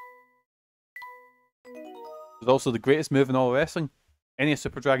 It was also the greatest move in all wrestling. Any of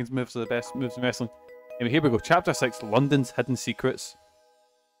Super Dragon's moves are the best moves in wrestling. Anyway, here we go. Chapter 6, London's Hidden Secrets.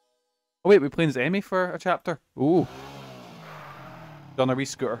 Oh wait, we're playing as Emmy for a chapter? Ooh. On a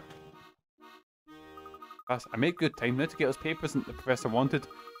re-scooter. I made good time now to get those papers that the professor wanted.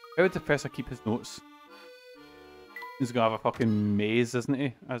 How would the professor keep his notes? He's gonna have a fucking maze, isn't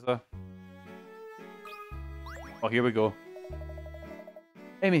he? As a... Oh, here we go.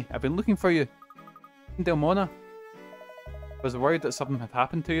 Emmy, I've been looking for you. In Delmona. I was worried that something had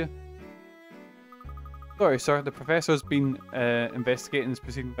happened to you. Sorry, sir. The professor's been investigating this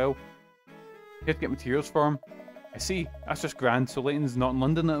proceeding well. Here to get materials for him. I see. That's just grand. So Layton's not in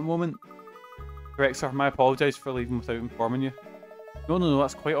London at the moment. Correct, sir. I apologise for leaving without informing you. No,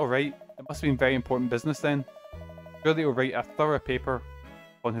 that's quite alright. It must have been very important business then. Surely he'll write a thorough paper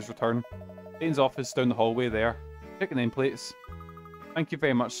on his return. Layton's office down the hallway there. Check the nameplates. Thank you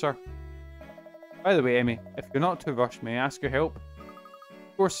very much, sir. By the way, Emmy, if you're not too rushed, may I ask your help?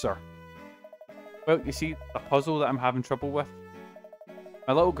 Of course, sir. Well, you see, a puzzle that I'm having trouble with.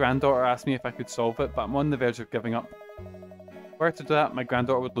 My little granddaughter asked me if I could solve it, but I'm on the verge of giving up. Were I to do that, my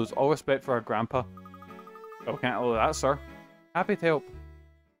granddaughter would lose all respect for her grandpa. Well, can't allow that, sir. Happy to help.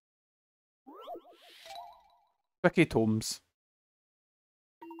 Tricky tomes.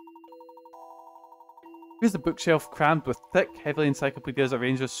 Here's the bookshelf crammed with thick, heavily encyclopedias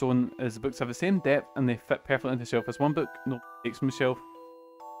arranged as shown as the books have the same depth and they fit perfectly into the shelf as one book. No takes from the shelf.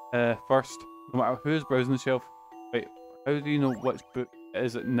 First, no matter who's browsing the shelf. Right, how do you know which book it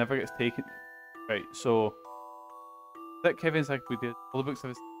is that never gets taken? Right, so thick, heavy encyclopedias. All the books have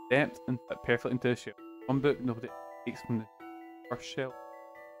the same depth and fit perfectly into the shelf. One book nobody takes from the first shelf.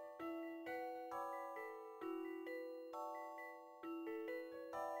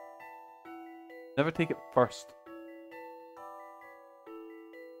 Never take it first.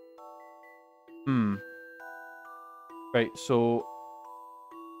 Right, so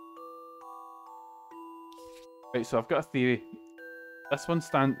I've got a theory. This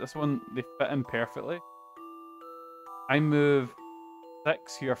one they fit in perfectly. I move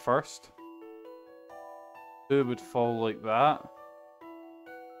 6 here first. 2 would fall like that.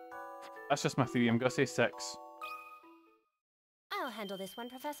 That's just my theory. I'm gonna say 6. I'll handle this one,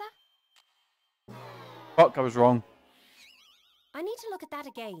 Professor. Fuck, I was wrong. I need to look at that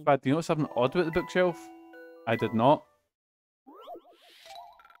again. But do you notice something odd about the bookshelf? I did not.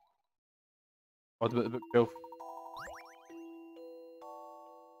 Odd about the bookshelf.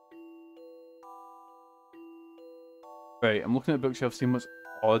 Right, I'm looking at the bookshelf, seeing what's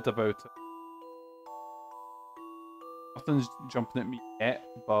odd about it. Nothing's jumping at me yet,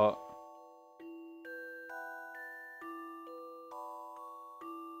 but...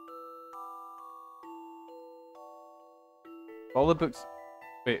 all the books...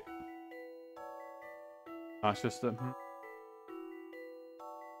 Wait. That's just it.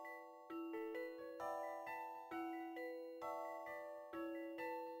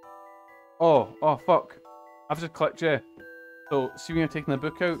 Oh, fuck. I've just clicked, yeah. So, see when you're taking the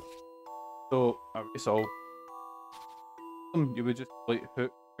book out? So, it's all. You would just, like,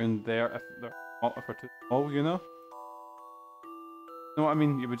 hook around there if they're not, if they're too small, you know? You know what I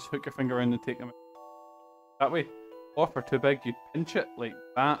mean? You would just hook your finger around and take them out. That way. Or if they're too big, you'd pinch it like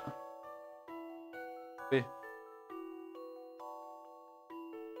that. Okay.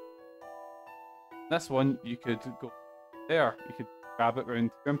 This one, you could go there. You could grab it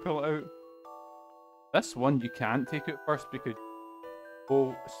around here and pull it out. This one, you can't take it first because you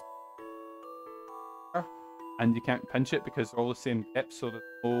go and you can't pinch it because they're all the same depth, so there's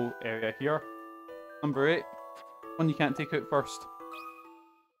no area here. Number 8. One you can't take out first.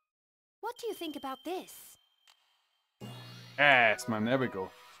 What do you think about this? Yes, man, there we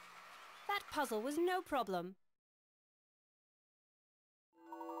go. That puzzle was no problem.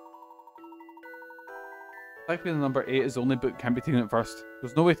 Likely the number 8 is the only book can be taken out first.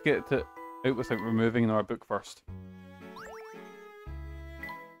 There's no way to get it out without removing another book first.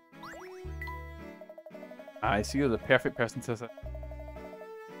 I see you're the perfect person to say.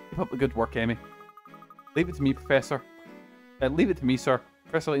 Keep up the good work, Emmy. Leave it to me, Professor. Leave it to me, sir.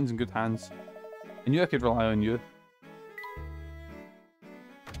 Professor Layton's in good hands. I knew I could rely on you.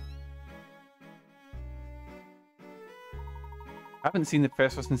 I haven't seen the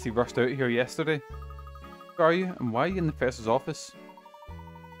Professor since he rushed out here yesterday. Where are you, and why are you in the Professor's office?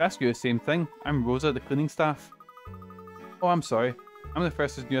 I ask you the same thing. I'm Rosa, the cleaning staff. Oh, I'm sorry. I'm the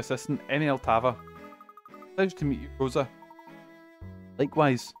Professor's new assistant, Emmy Altava. Pleasure to meet you, Rosa.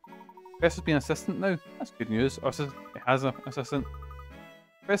 Likewise. Professor's been an assistant now. That's good news. Or he has an assistant.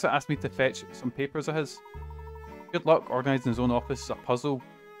 Professor asked me to fetch some papers of his. Good luck organising his own office. A puzzle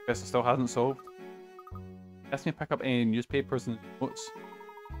Professor still hasn't solved. He asked me to pick up any newspapers and notes.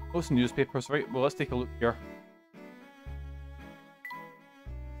 Notes and newspapers, right? Well, let's take a look here.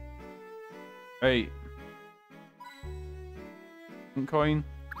 Right. Coin.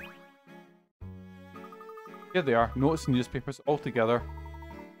 Here they are. Notes and newspapers all together.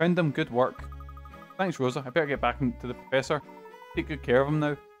 Found them. Good work. Thanks, Rosa. I better get back to the Professor. Take good care of him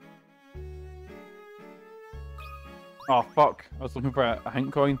now. Oh, fuck. I was looking for a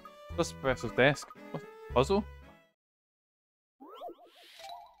hint coin. This is the Professor's desk. What's the puzzle?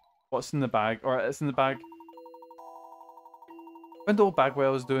 What's in the bag? Alright, it's in the bag. Found the old bag while I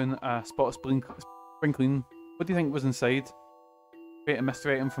was doing a spot of spring clean. What do you think was inside? Create a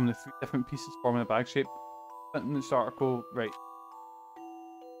mystery item from the 3 different pieces forming a bag shape. In this article, right.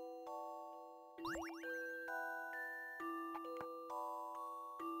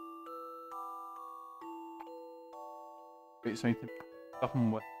 Wait, so I need to stuff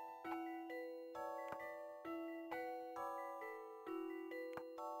them with.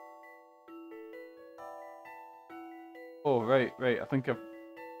 Oh, right, I think I've...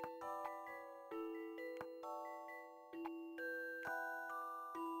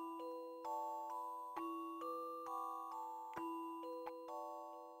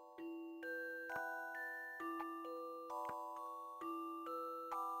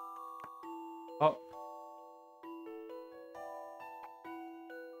 Oh.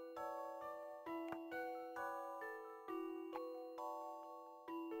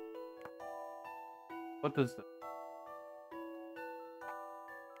 What does the...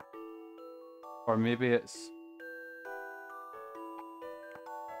 Or maybe it's...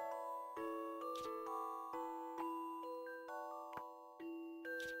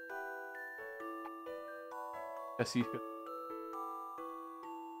 a secret.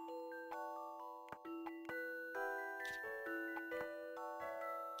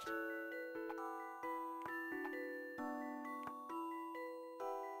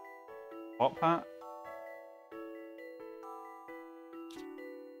 Top hat?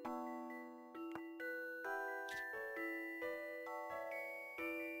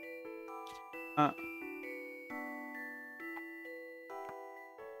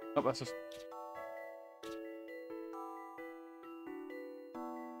 Oh, that's just...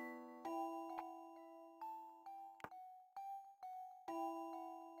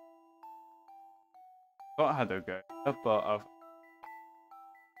 Thought I had a go, but I've...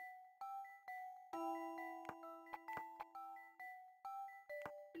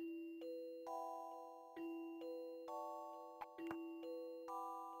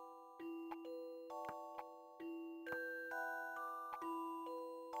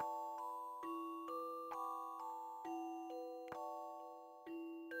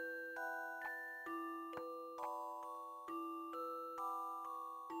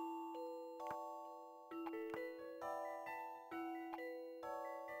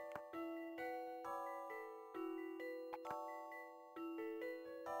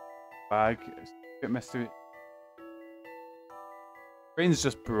 Bag, get mystery. Brain's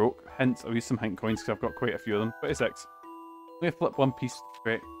just broke. Hint, I'll use some hint coins because I've got quite a few of them. 26. Let me flip one piece.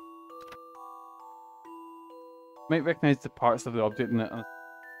 Great. Might recognise the parts of the object in it.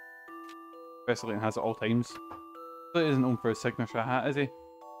 Professor Layton has at all times. So he isn't known for his signature hat, is he?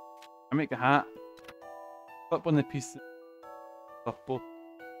 I make a hat. Flip one of the pieces. Flip both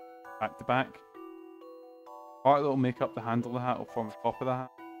back to back. Part that will make up the handle of the hat will form the top of the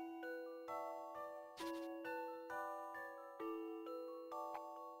hat.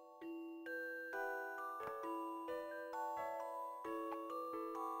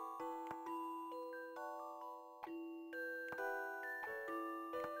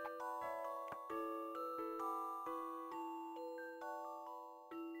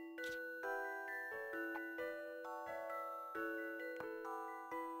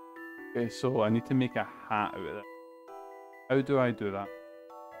 Okay, so I need to make a hat out of it. How do I do that?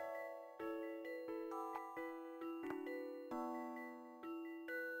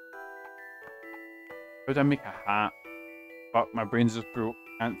 How do I make a hat? Fuck, my brain's just broke.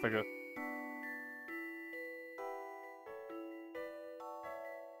 Can't figure it.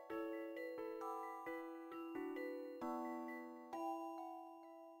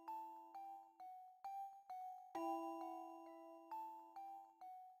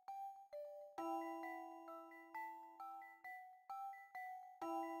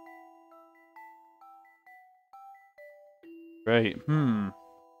 Right,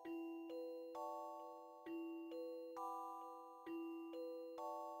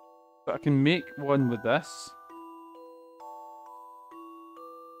 But I can make one with this.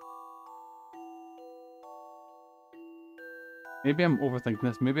 Maybe I'm overthinking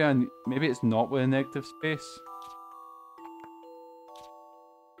this. Maybe it's not with a negative space.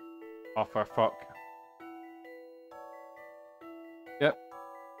 Oh, for fuck. Yep.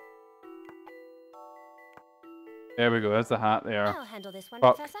 There we go. There's the hat there. I'll handle this one,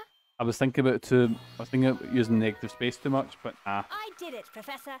 Fuck. Professor. I was thinking about using negative space too much, but nah. I did it,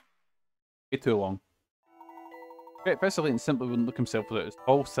 Professor. Way too long. Great, Professor Layton simply wouldn't look himself without his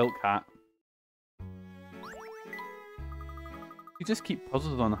tall silk hat. You just keep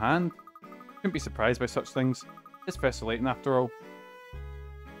puzzled on hand. Couldn't be surprised by such things. It's Professor Layton after all.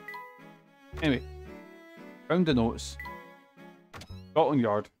 Anyway, found the notes. Scotland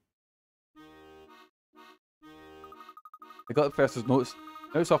Yard. I got the professor's notes.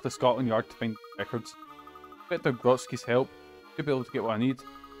 Now it's off to Scotland Yard to find records. Inspector Grotsky's help. Should be able to get what I need.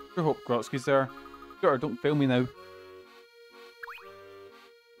 Sure hope Grotsky's there. Sure, don't fail me now.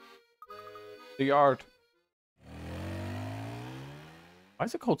 The Yard. Why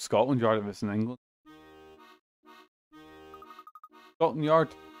is it called Scotland Yard if it's in England? Scotland Yard.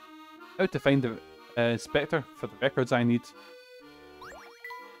 How to find the inspector for the records I need.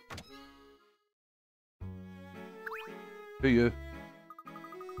 Who are you?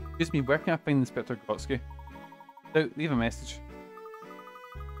 Excuse me, where can I find Inspector Grotsky? Out, leave a message.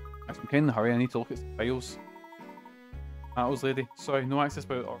 I'm kind of in a hurry, I need to look at some files. Battles lady. Sorry, no access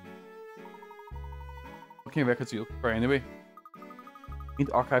by or what kind of records are you looking for anyway?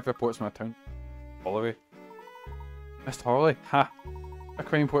 Need archive reports from my town. Holloway. Mr. Hawley? Ha! My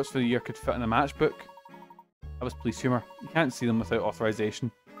crime reports for the year could fit in a matchbook. That was police humour. You can't see them without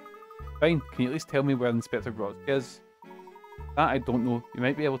authorisation. Fine, can you at least tell me where Inspector Grotsky is? That I don't know. You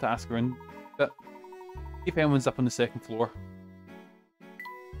might be able to ask around. But see if anyone's up on the second floor.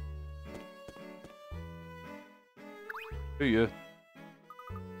 Who are you?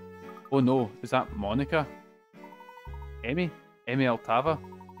 Oh no, is that Monica? Emmy? Emmy Altava?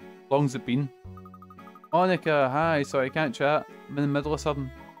 Long's it been? Monica, hi, sorry I can't chat. I'm in the middle of something.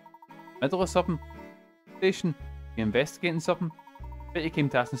 Middle of something? Station? You investigating something? Bet you came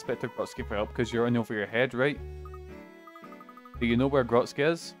to ask Inspector Grotsky for help because you're in over your head, right? Do you know where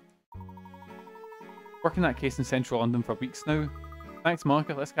Grotsky is? Working that case in central London for weeks now. Thanks,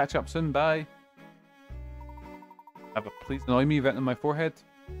 Monica. Let's catch up soon. Bye. Have a please annoy me written on my forehead.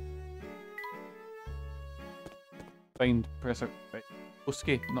 Find Professor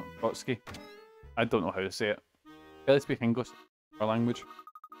Oski, not Gotsky. I don't know how to say it. Barely speak English or language.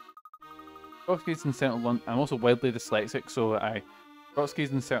 Gotsky's in central London. I'm also wildly dyslexic, so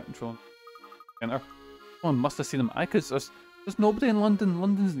Gotsky's in central Centre. Someone must have seen him. Because there's nobody in London.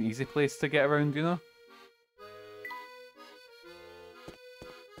 London's an easy place to get around, you know?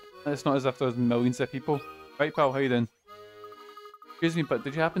 It's not as if there's millions of people. Right, pal, how you doing? Excuse me, but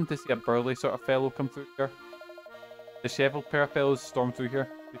did you happen to see a burly sort of fellow come through here? The dishevelled pair of fellows stormed through here.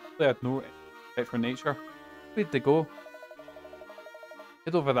 They clearly had no respect for nature. Where'd they go?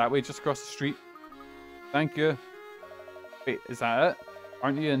 Head over that way, just across the street. Thank you. Wait, is that it?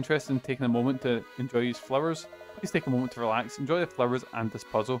 Aren't you interested in taking a moment to enjoy these flowers? Please take a moment to relax, enjoy the flowers and this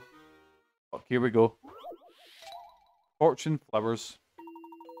puzzle. Oh, here we go. Fortune flowers.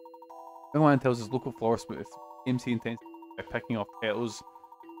 Young man tells his local florist about the AMC intensity by picking off petals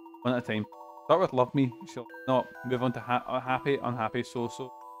one at a time. Start with love me, she'll not move on to happy, unhappy, so.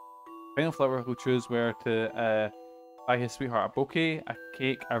 Final flower he'll choose where to buy his sweetheart a bouquet, a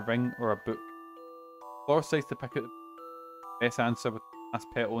cake, a ring, or a book. Florist decides to pick out the best answer with the last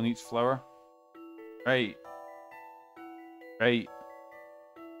petal in each flower. Right. Right.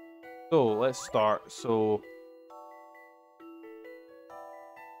 So, let's start. So,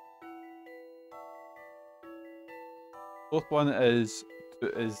 both one is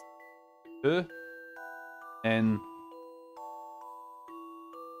 2, and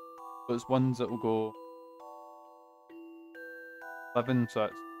those ones that will go 11, so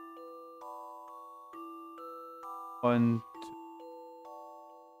that's 1, 2.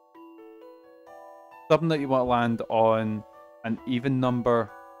 Something that you want to land on an even number,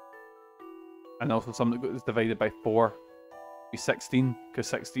 and also something that is divided by 4. Be 16, because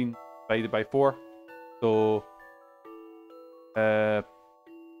 16 divided by 4. So, I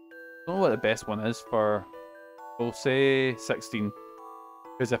don't know what the best one is for. We'll say 16.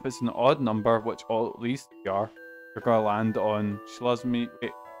 Because if it's an odd number, which all at least we are, you're going to land on she loves me.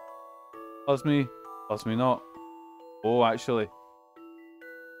 Wait. Loves me not. Oh, actually.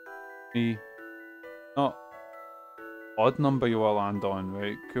 Me. Not. Odd number you will land on,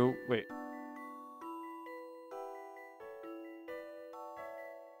 right? Cool. Wait.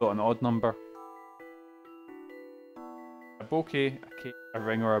 So an odd number. A bouquet, a cake, a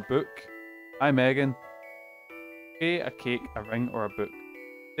ring, or a book. Hi, Megan. A cake, a ring, or a book.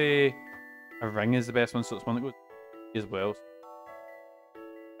 Say a ring is the best one, so it's one that goes as well.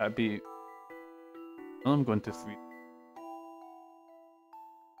 That'd be. I'm going to 3.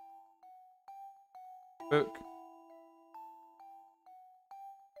 Book.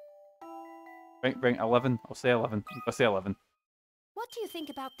 Ring 11. I'll say 11. I'll say 11. What do you think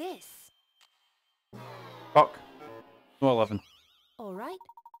about this? Fuck. No 11. All right.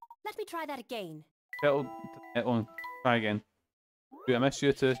 Let me try that again. Settle and try again. Dude, I missed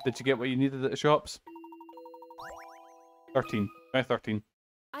you too. Did you get what you needed at the shops? 13. Try 13.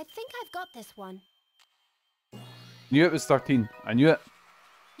 I think I've got this one. Knew it was 13. I knew it.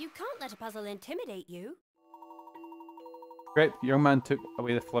 You can't let a puzzle intimidate you. Correct. The young man took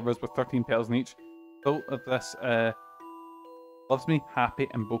away the flowers with 13 petals in each. Full of this, loves me, happy,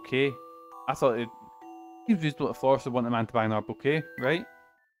 and bouquet. I thought it seems reasonable that florists would want a man to buy another bouquet, right?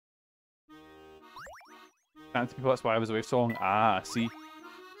 Fancy people, that's why I was away so long. Ah, I see.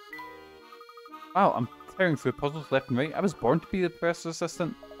 Wow, I'm tearing through puzzles left and right. I was born to be the professor's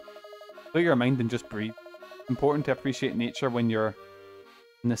assistant. Clear your mind and just breathe. It's important to appreciate nature when you're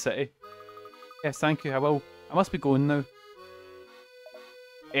in the city. Yes, thank you, I will. I must be going now.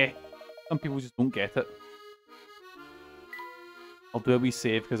 Some people just don't get it. I'll do a wee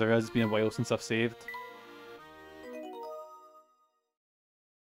save because it has been a while since I've saved.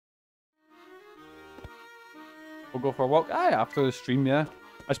 We'll go for a walk. Aye, after the stream, yeah.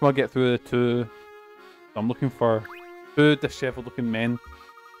 I just want to get through the 2. So I'm looking for 2 dishevelled looking men.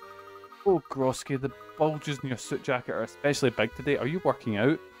 Oh, Grosky, the bulges in your suit jacket are especially big today. Are you working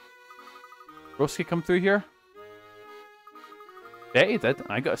out? Grosky come through here? Bet he did, and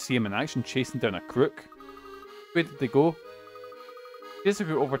I got to see him in action chasing down a crook. Where did they go? Chase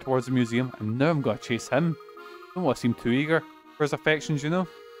go over towards the museum, and now I'm going to chase him. Don't want to seem too eager for his affections, you know.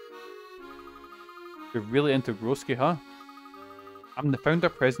 You're really into Grosky, huh? I'm the founder,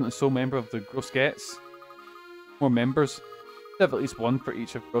 president, and sole member of the Groskettes. More members. I have at least one for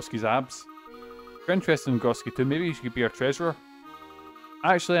each of Grosky's abs. If you're interested in Grosky too, maybe you should be our treasurer.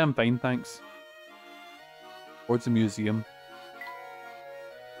 Actually, I'm fine, thanks. Towards the museum.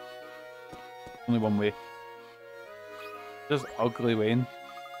 Only one way. Just ugly Wayne.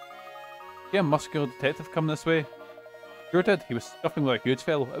 Yeah, a muscular detective coming this way. Sure did. He was scuffing like a huge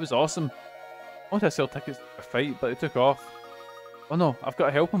fellow. It was awesome. I wanted to sell tickets to a fight, but it took off. Oh no, I've got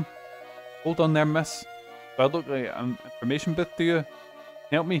to help him. Hold on there, miss. Do I look like an information booth to you?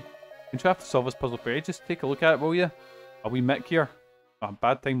 Help me. Can you have to solve this puzzle for ages? Take a look at it, will you? A wee Mick here. A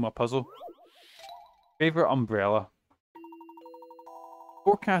bad time with a puzzle. Favourite umbrella.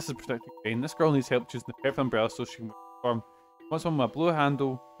 Forecast is protected rain. This girl needs help choosing the perfect umbrella so she can perform. Wants one with a blue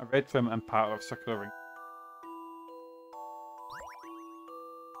handle, a red trim, and pattern of circular ring.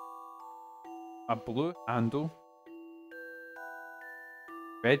 A blue handle,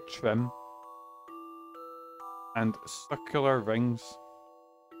 red trim, and circular rings.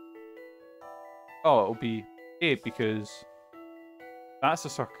 Oh, it'll be A because that's a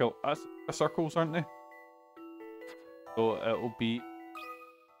circle. That's the circles, aren't they? So it'll be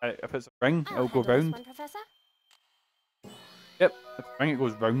if it's a ring, it'll go round. Yep, if it's a ring, it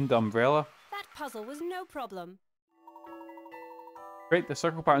goes round the umbrella. That puzzle was no problem. Right, the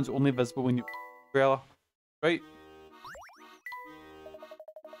circle pattern's only visible when you umbrella. Right.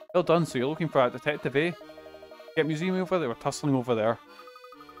 Well done. So you're looking for a detective, eh? Get museum over there. We're tussling over there.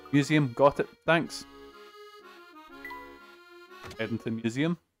 Museum, got it. Thanks. Heading to the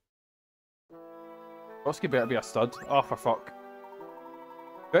museum. Roski better be a stud. Oh, for fuck.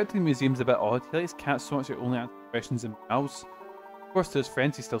 Going to the museum's a bit odd. He likes cats so much he only answers questions in mouse. Of course, to his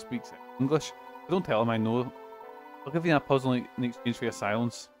friends, he still speaks English. But don't tell him I know. I'll give you a puzzle in exchange for your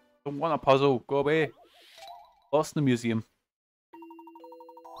silence. Don't want a puzzle. Go away. Lost in the museum.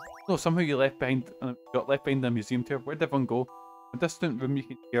 No, somehow you got left behind in the museum tour. Where'd everyone go? A distant room you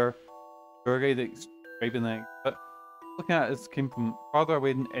can hear tour guide describing the exhibit. Looking at it, came from farther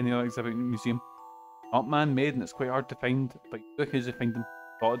away than any other exhibit in the museum. Not man-made and it's quite hard to find, but you do occasionally find them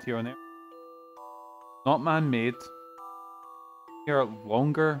spotted here and there. Not man-made. Here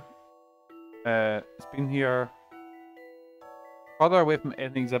longer. It's been here farther away from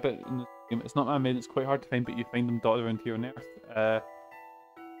any exhibit in the museum. It's not man-made, it's quite hard to find, but you find them dotted around here and there.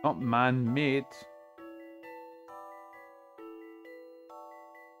 Not man-made.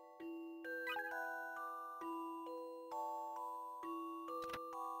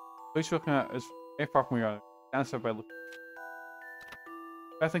 What you're looking at is very far from where you are. Answer by looking.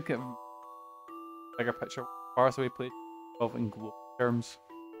 I think it bigger picture, far away place of in global terms.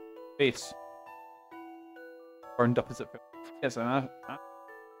 Space. Burned up as it felt. Yes, not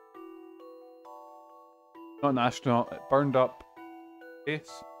an astronaut, it burned up.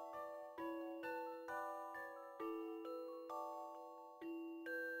 Space.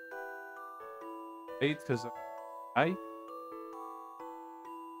 Right, because I.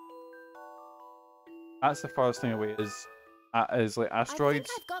 That's the farthest thing away is like asteroids. I think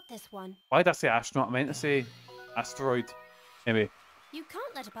I've got this one. Why did I say astronaut? I meant to say asteroid. Anyway. You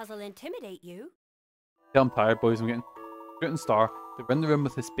can't let a puzzle intimidate you. Yeah, I'm tired, boys. I'm getting shooting star. They were in the room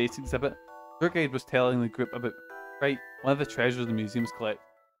with the space exhibit. The tour guide was telling the group about one of the treasures the museum's collect.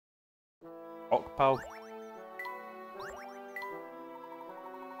 Rockpile.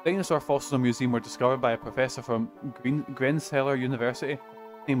 Dinosaur fossils in the museum were discovered by a professor from Grenseller University.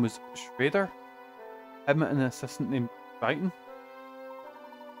 His name was Schrader. Him and an assistant named Brighton.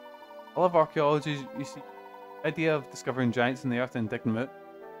 I love archaeology, you see. The idea of discovering giants in the earth and digging them out.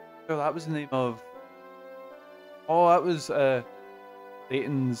 So that was the name of... Oh, that was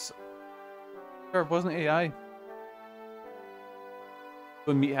Layton's... Sure, wasn't it AI?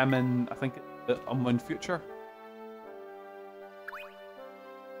 We'll meet him in, I think, the unknown future.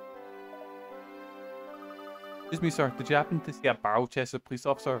 Excuse me, sir, did you happen to see a barrel-chested police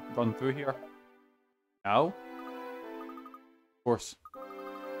officer run through here? No? Of course.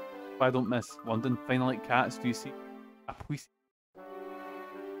 If I don't miss London, find like cats, do you see a police?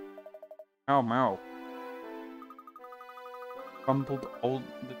 Meow meow. Crumpled all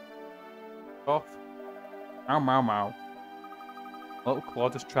the off. Meow meow meow. Little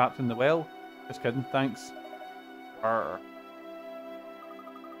Claude is trapped in the well. Just kidding, thanks. Arr.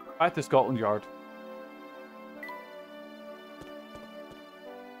 Back to Scotland Yard.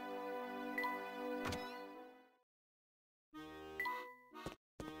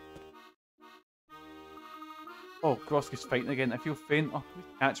 Oh, Groski's fighting again. I feel faint. Oh, please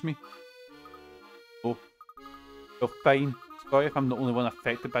catch me. Oh. Feel fine. Sorry if I'm the only one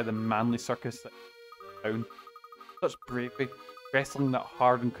affected by the manly circus that's down. Such bravery. Wrestling that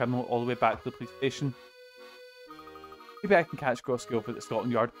hardened criminal all the way back to the police station. Maybe I can catch Groski over at the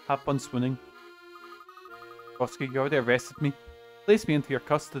Scotland Yard. Have fun swooning. Groski, you already arrested me. Place me into your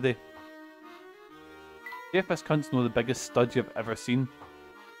custody. See if this cunt's know the biggest stud you've ever seen.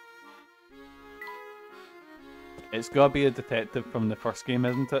 It's gotta be a detective from the first game,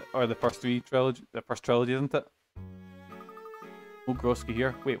 isn't it? Or the first trilogy, isn't it? Oh, Grosky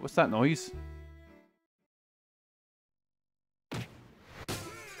here. Wait, what's that noise?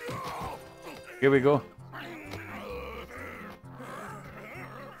 Here we go.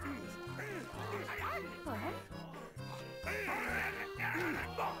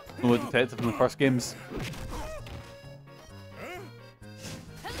 No detective from the first games.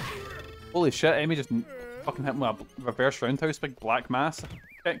 Holy shit, Emmy just fucking hit me with a reverse roundhouse, big black mass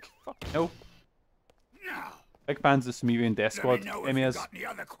kick. Fucking hell. Big fans of Sumerian Death Squad, Emmy is. Got any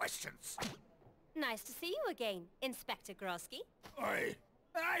other questions? Nice to see you again, Inspector Grosky. I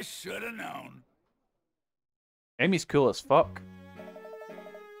should have known. Emmy's cool as fuck.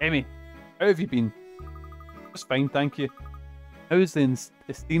 Emmy, how have you been? Just fine, thank you. How's the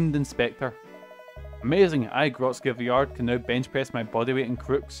esteemed Inspector? Amazing, I, Grotsky of the Yard, can now bench press my bodyweight in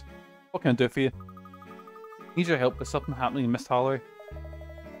crooks. What can I do for you? Need your help with something happening in Miss Holloway.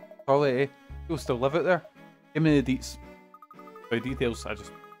 Holloway, eh? You'll still live out there? Give me the deets. Sorry, details, I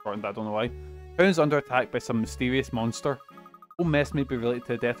just shortened that, I don't know why. Town's under attack by some mysterious monster. Whole mess may be related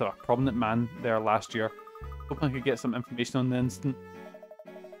to the death of a prominent man there last year. Hoping I could get some information on the incident.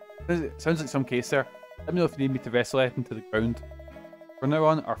 Sounds like some case there. Let me know if you need me to wrestle it into the ground. From now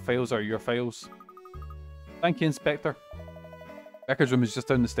on, our files are your files. Thank you, Inspector. Records room is just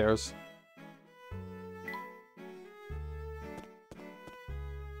down the stairs.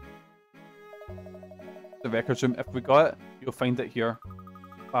 The records room. If we got it, you'll find it here.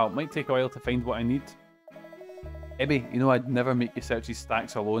 Wow, it might take a while to find what I need. Emmy, you know I'd never make you search these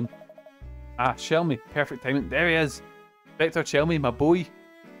stacks alone. Ah, Shelmy, perfect timing. There he is! Inspector Shelmy, my boy.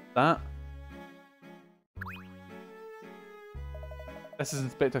 That. This is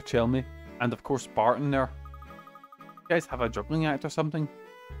Inspector Chelmy, and of course Barton there. You guys have a juggling act or something?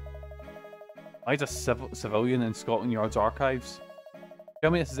 I's a civilian in Scotland Yard's archives.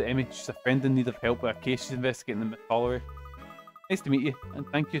 Tell me, this is Emmy. She's a friend in need of help with a case she's investigating in Miss Holloway. Nice to meet you, and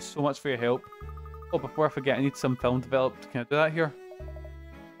thank you so much for your help. Oh, before I forget, I need some film developed. Can I do that here?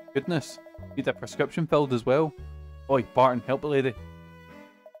 Goodness, need a prescription filled as well. Oi, Barton, help the lady.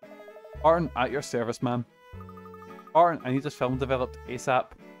 Barton, at your service, ma'am. Barton, I need this film developed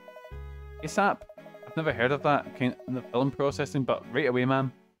ASAP. ASAP? I've never heard of that kind in the film processing, but right away,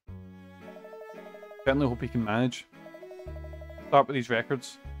 ma'am. Certainly hope you can manage. Start with these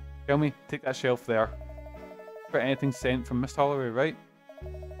records. Tell me, take that shelf there. For anything sent from Miss Holloway, right?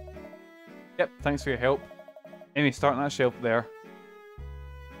 Yep, thanks for your help. Amy, start on that shelf there.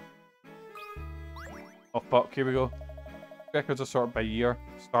 Oh fuck, here we go. Records are sorted by year.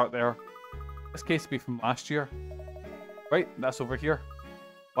 Start there. This case will be from last year. Right, that's over here.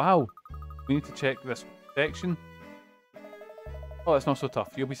 Wow, we need to check this section. Oh, it's not so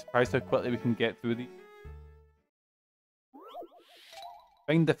tough. You'll be surprised how quickly we can get through these.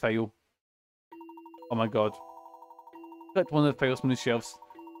 Find the file. Oh my god. Collect one of the files from the shelves.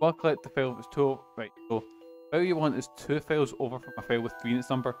 Well, collect the file with two. Right, so the file you want is 2 files over from a file with 3 in its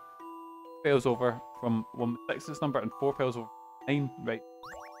number. Files over from 1 with 6 in its number, and 4 files over 9. Right.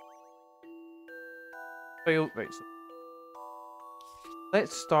 File. Right, so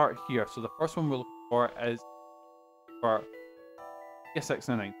let's start here. So the first one we're looking for is for 6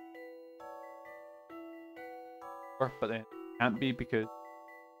 and 9. But then it can't be because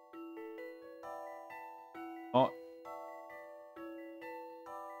not.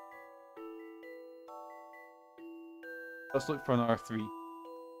 Let's look for an R3.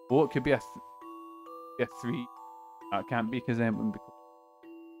 Oh, it could be a 3. That can't be because then it wouldn't be.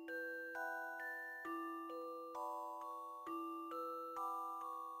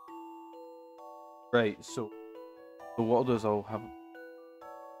 Right, so what I'll do is I'll have.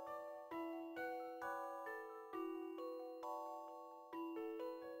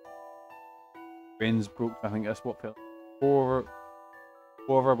 Brains broke, I think that's what fell. 4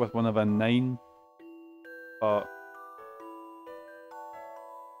 over with one of a 9. But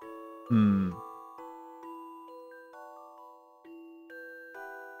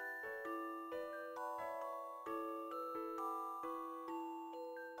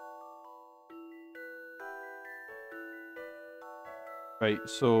right,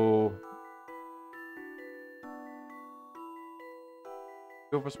 so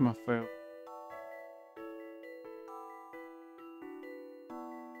over's my file.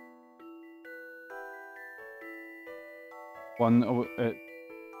 One what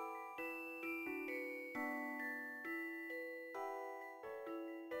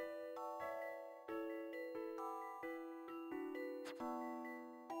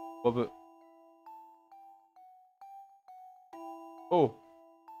about? Oh.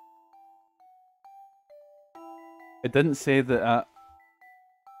 It didn't say that.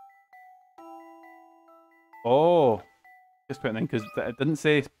 Oh, just putting in because it didn't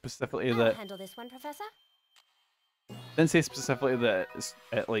say specifically I'll that. handle this one, Professor. Didn't say specifically that it's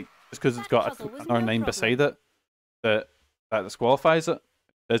like just because it's That got puzzle was another no 9 problem. beside it that disqualifies it.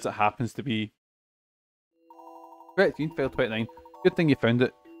 As it happens to be. Correct, you failed 29. Good thing you found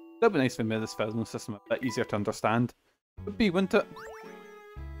it. That'd be nice if we made this fizzling system a bit easier to understand. Would be, wouldn't it?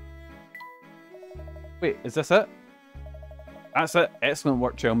 Wait, is this it? That's it. Excellent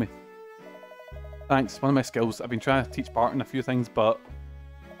work, Chelmy. Thanks. One of my skills. I've been trying to teach Barton a few things, but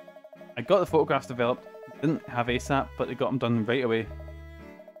I got the photographs developed. Didn't have ASAP, but they got them done right away.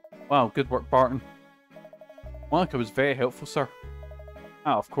 Wow, good work, Barton. Monica was very helpful, sir.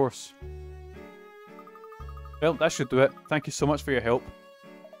 Ah, of course. Well, that should do it. Thank you so much for your help.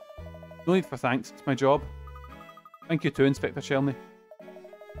 No need for thanks. It's my job. Thank you too, Inspector Chelmy.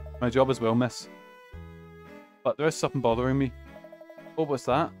 My job as well, miss. But there is something bothering me. Oh, what's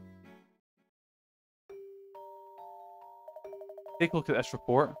that? Take a look at this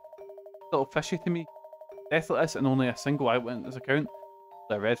report. It's a little fishy to me. Death like this and only a single eyewitness account.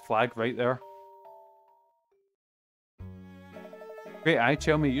 The red flag right there. Great eye,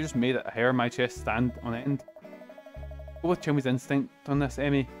 Chelmy. You just made it hair on my chest stand on end. Go with Chelmy's instinct on this,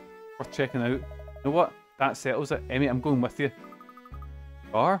 Emmy. Worth checking out. You know what? That settles it. Emmy, I'm going with you.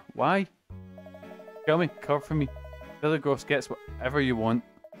 Bar? Why? Chelmy, cover for me. The other Gross gets whatever you want.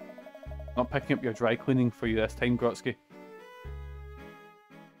 Not picking up your dry cleaning for you this time, Grotsky.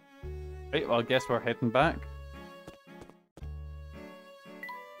 Right, well, I guess we're heading back.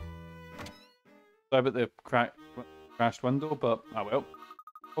 Sorry about the crashed window, but ah well.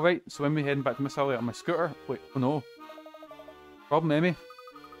 Alright, so when we heading back to Miss Holly on my scooter? Wait, oh no. Problem, Emmy?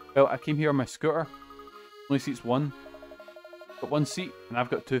 Well, I came here on my scooter. Only seats one. Got one seat, and I've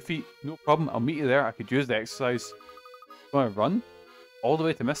got 2 feet. No problem, I'll meet you there. I could use the exercise. You want to run? All the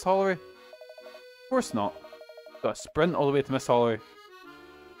way to Miss Hollery? Of course not. Got to sprint all the way to Miss Hollery.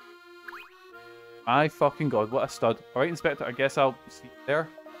 My fucking god, what a stud. Alright, Inspector, I guess I'll see you there.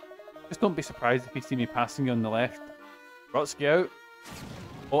 Just don't be surprised if you see me passing you on the left. Brodsky out.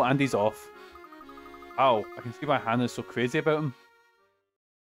 Oh, and he's off. Ow, I can see why Hannah's so crazy about him.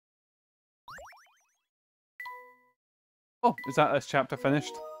 Oh, is that this chapter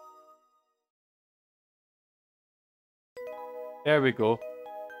finished? There we go.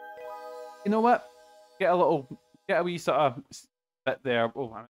 You know what? Get a wee sort of bit there.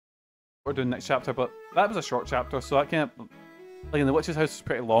 Oh, we're doing next chapter, but that was a short chapter, so that kind of, like in the Witch's House is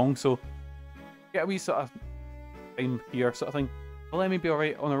pretty long, so get a wee sort of time here, sort of thing. Will Emmy be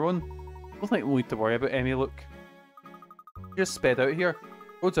alright on her own? I don't think we'll need to worry about Emmy, look. Just sped out here.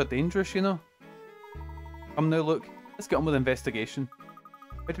 Roads are dangerous, you know. Come now, look. Let's get on with the investigation.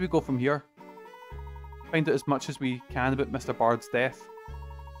 Where do we go from here? Find out as much as we can about Mr. Bard's death.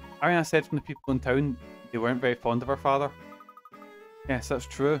 Ariana said from the people in town they weren't very fond of her father. Yes, that's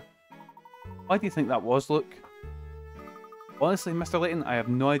true. Why do you think that was, Luke? Honestly, Mr. Layton, I have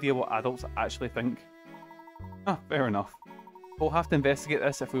no idea what adults actually think. Ah, fair enough. We'll have to investigate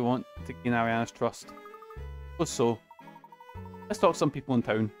this if we want to gain Ariana's trust. So, let's talk to some people in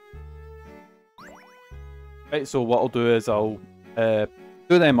town. Right, so what I'll do is I'll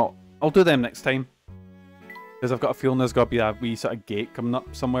do them next time. Because I've got a feeling there's got to be a wee sort of gate coming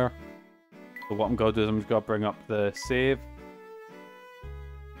up somewhere. So what I'm going to do is I'm just going to bring up the save.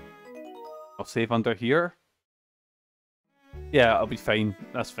 I'll save under here. Yeah, I'll be fine.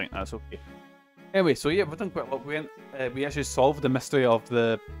 That's fine. That's okay. Anyway, so yeah, we've done quite a lot. We actually solved the mystery of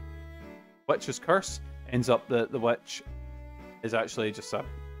the witch's curse. Ends up that the witch is actually just a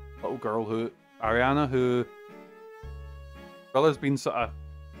little girl Ariana, who brother's been sort of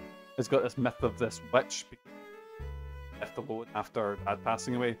has got this myth of this witch left alone after dad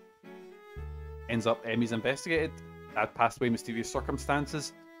passing away. Ends up Emmy's investigated. Dad passed away in mysterious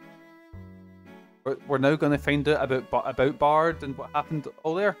circumstances. We're now going to find out about Bard and what happened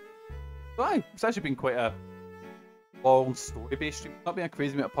all there. So aye, it's actually been quite a long story-based stream. Not being a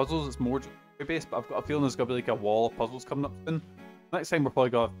crazy amount of puzzles, it's more story-based, but I've got a feeling there's going to be like a wall of puzzles coming up soon. Next time we're probably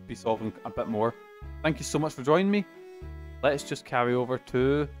going to be solving a bit more. Thank you so much for joining me. Let's just carry over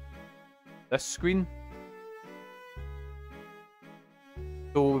to this screen.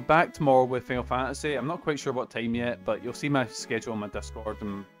 So we'll be back tomorrow with Final Fantasy. I'm not quite sure what time yet, but you'll see my schedule on my Discord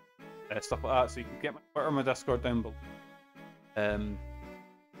and stuff like that, so you can get my Twitter and my Discord down below.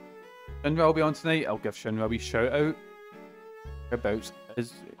 Shinra will be on tonight. I'll give Shinra a wee shout out. Whereabouts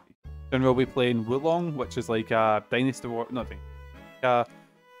is Shinra will be playing Wulong, which is like a Dynasty War, nothing. A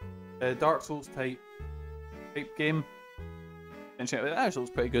Dark Souls type game. And check it out, it actually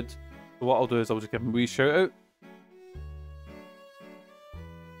looks pretty good. So what I'll do is I'll just give him a wee shout out.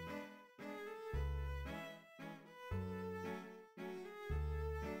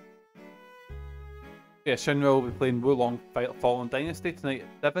 Yeah, Shinra will be playing Wulong Fallen Dynasty tonight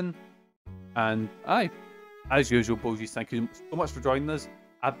at 7. And aye, as usual, boys, thank you so much for joining us.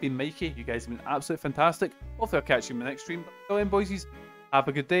 I've been Mikey. You guys have been absolutely fantastic. Hopefully I'll catch you in the next stream. But until then, boys, have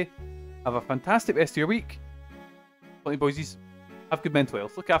a good day. Have a fantastic rest of your week. Boys, have good mental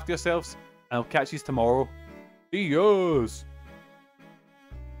health. Look after yourselves. And I'll catch you tomorrow. See yous!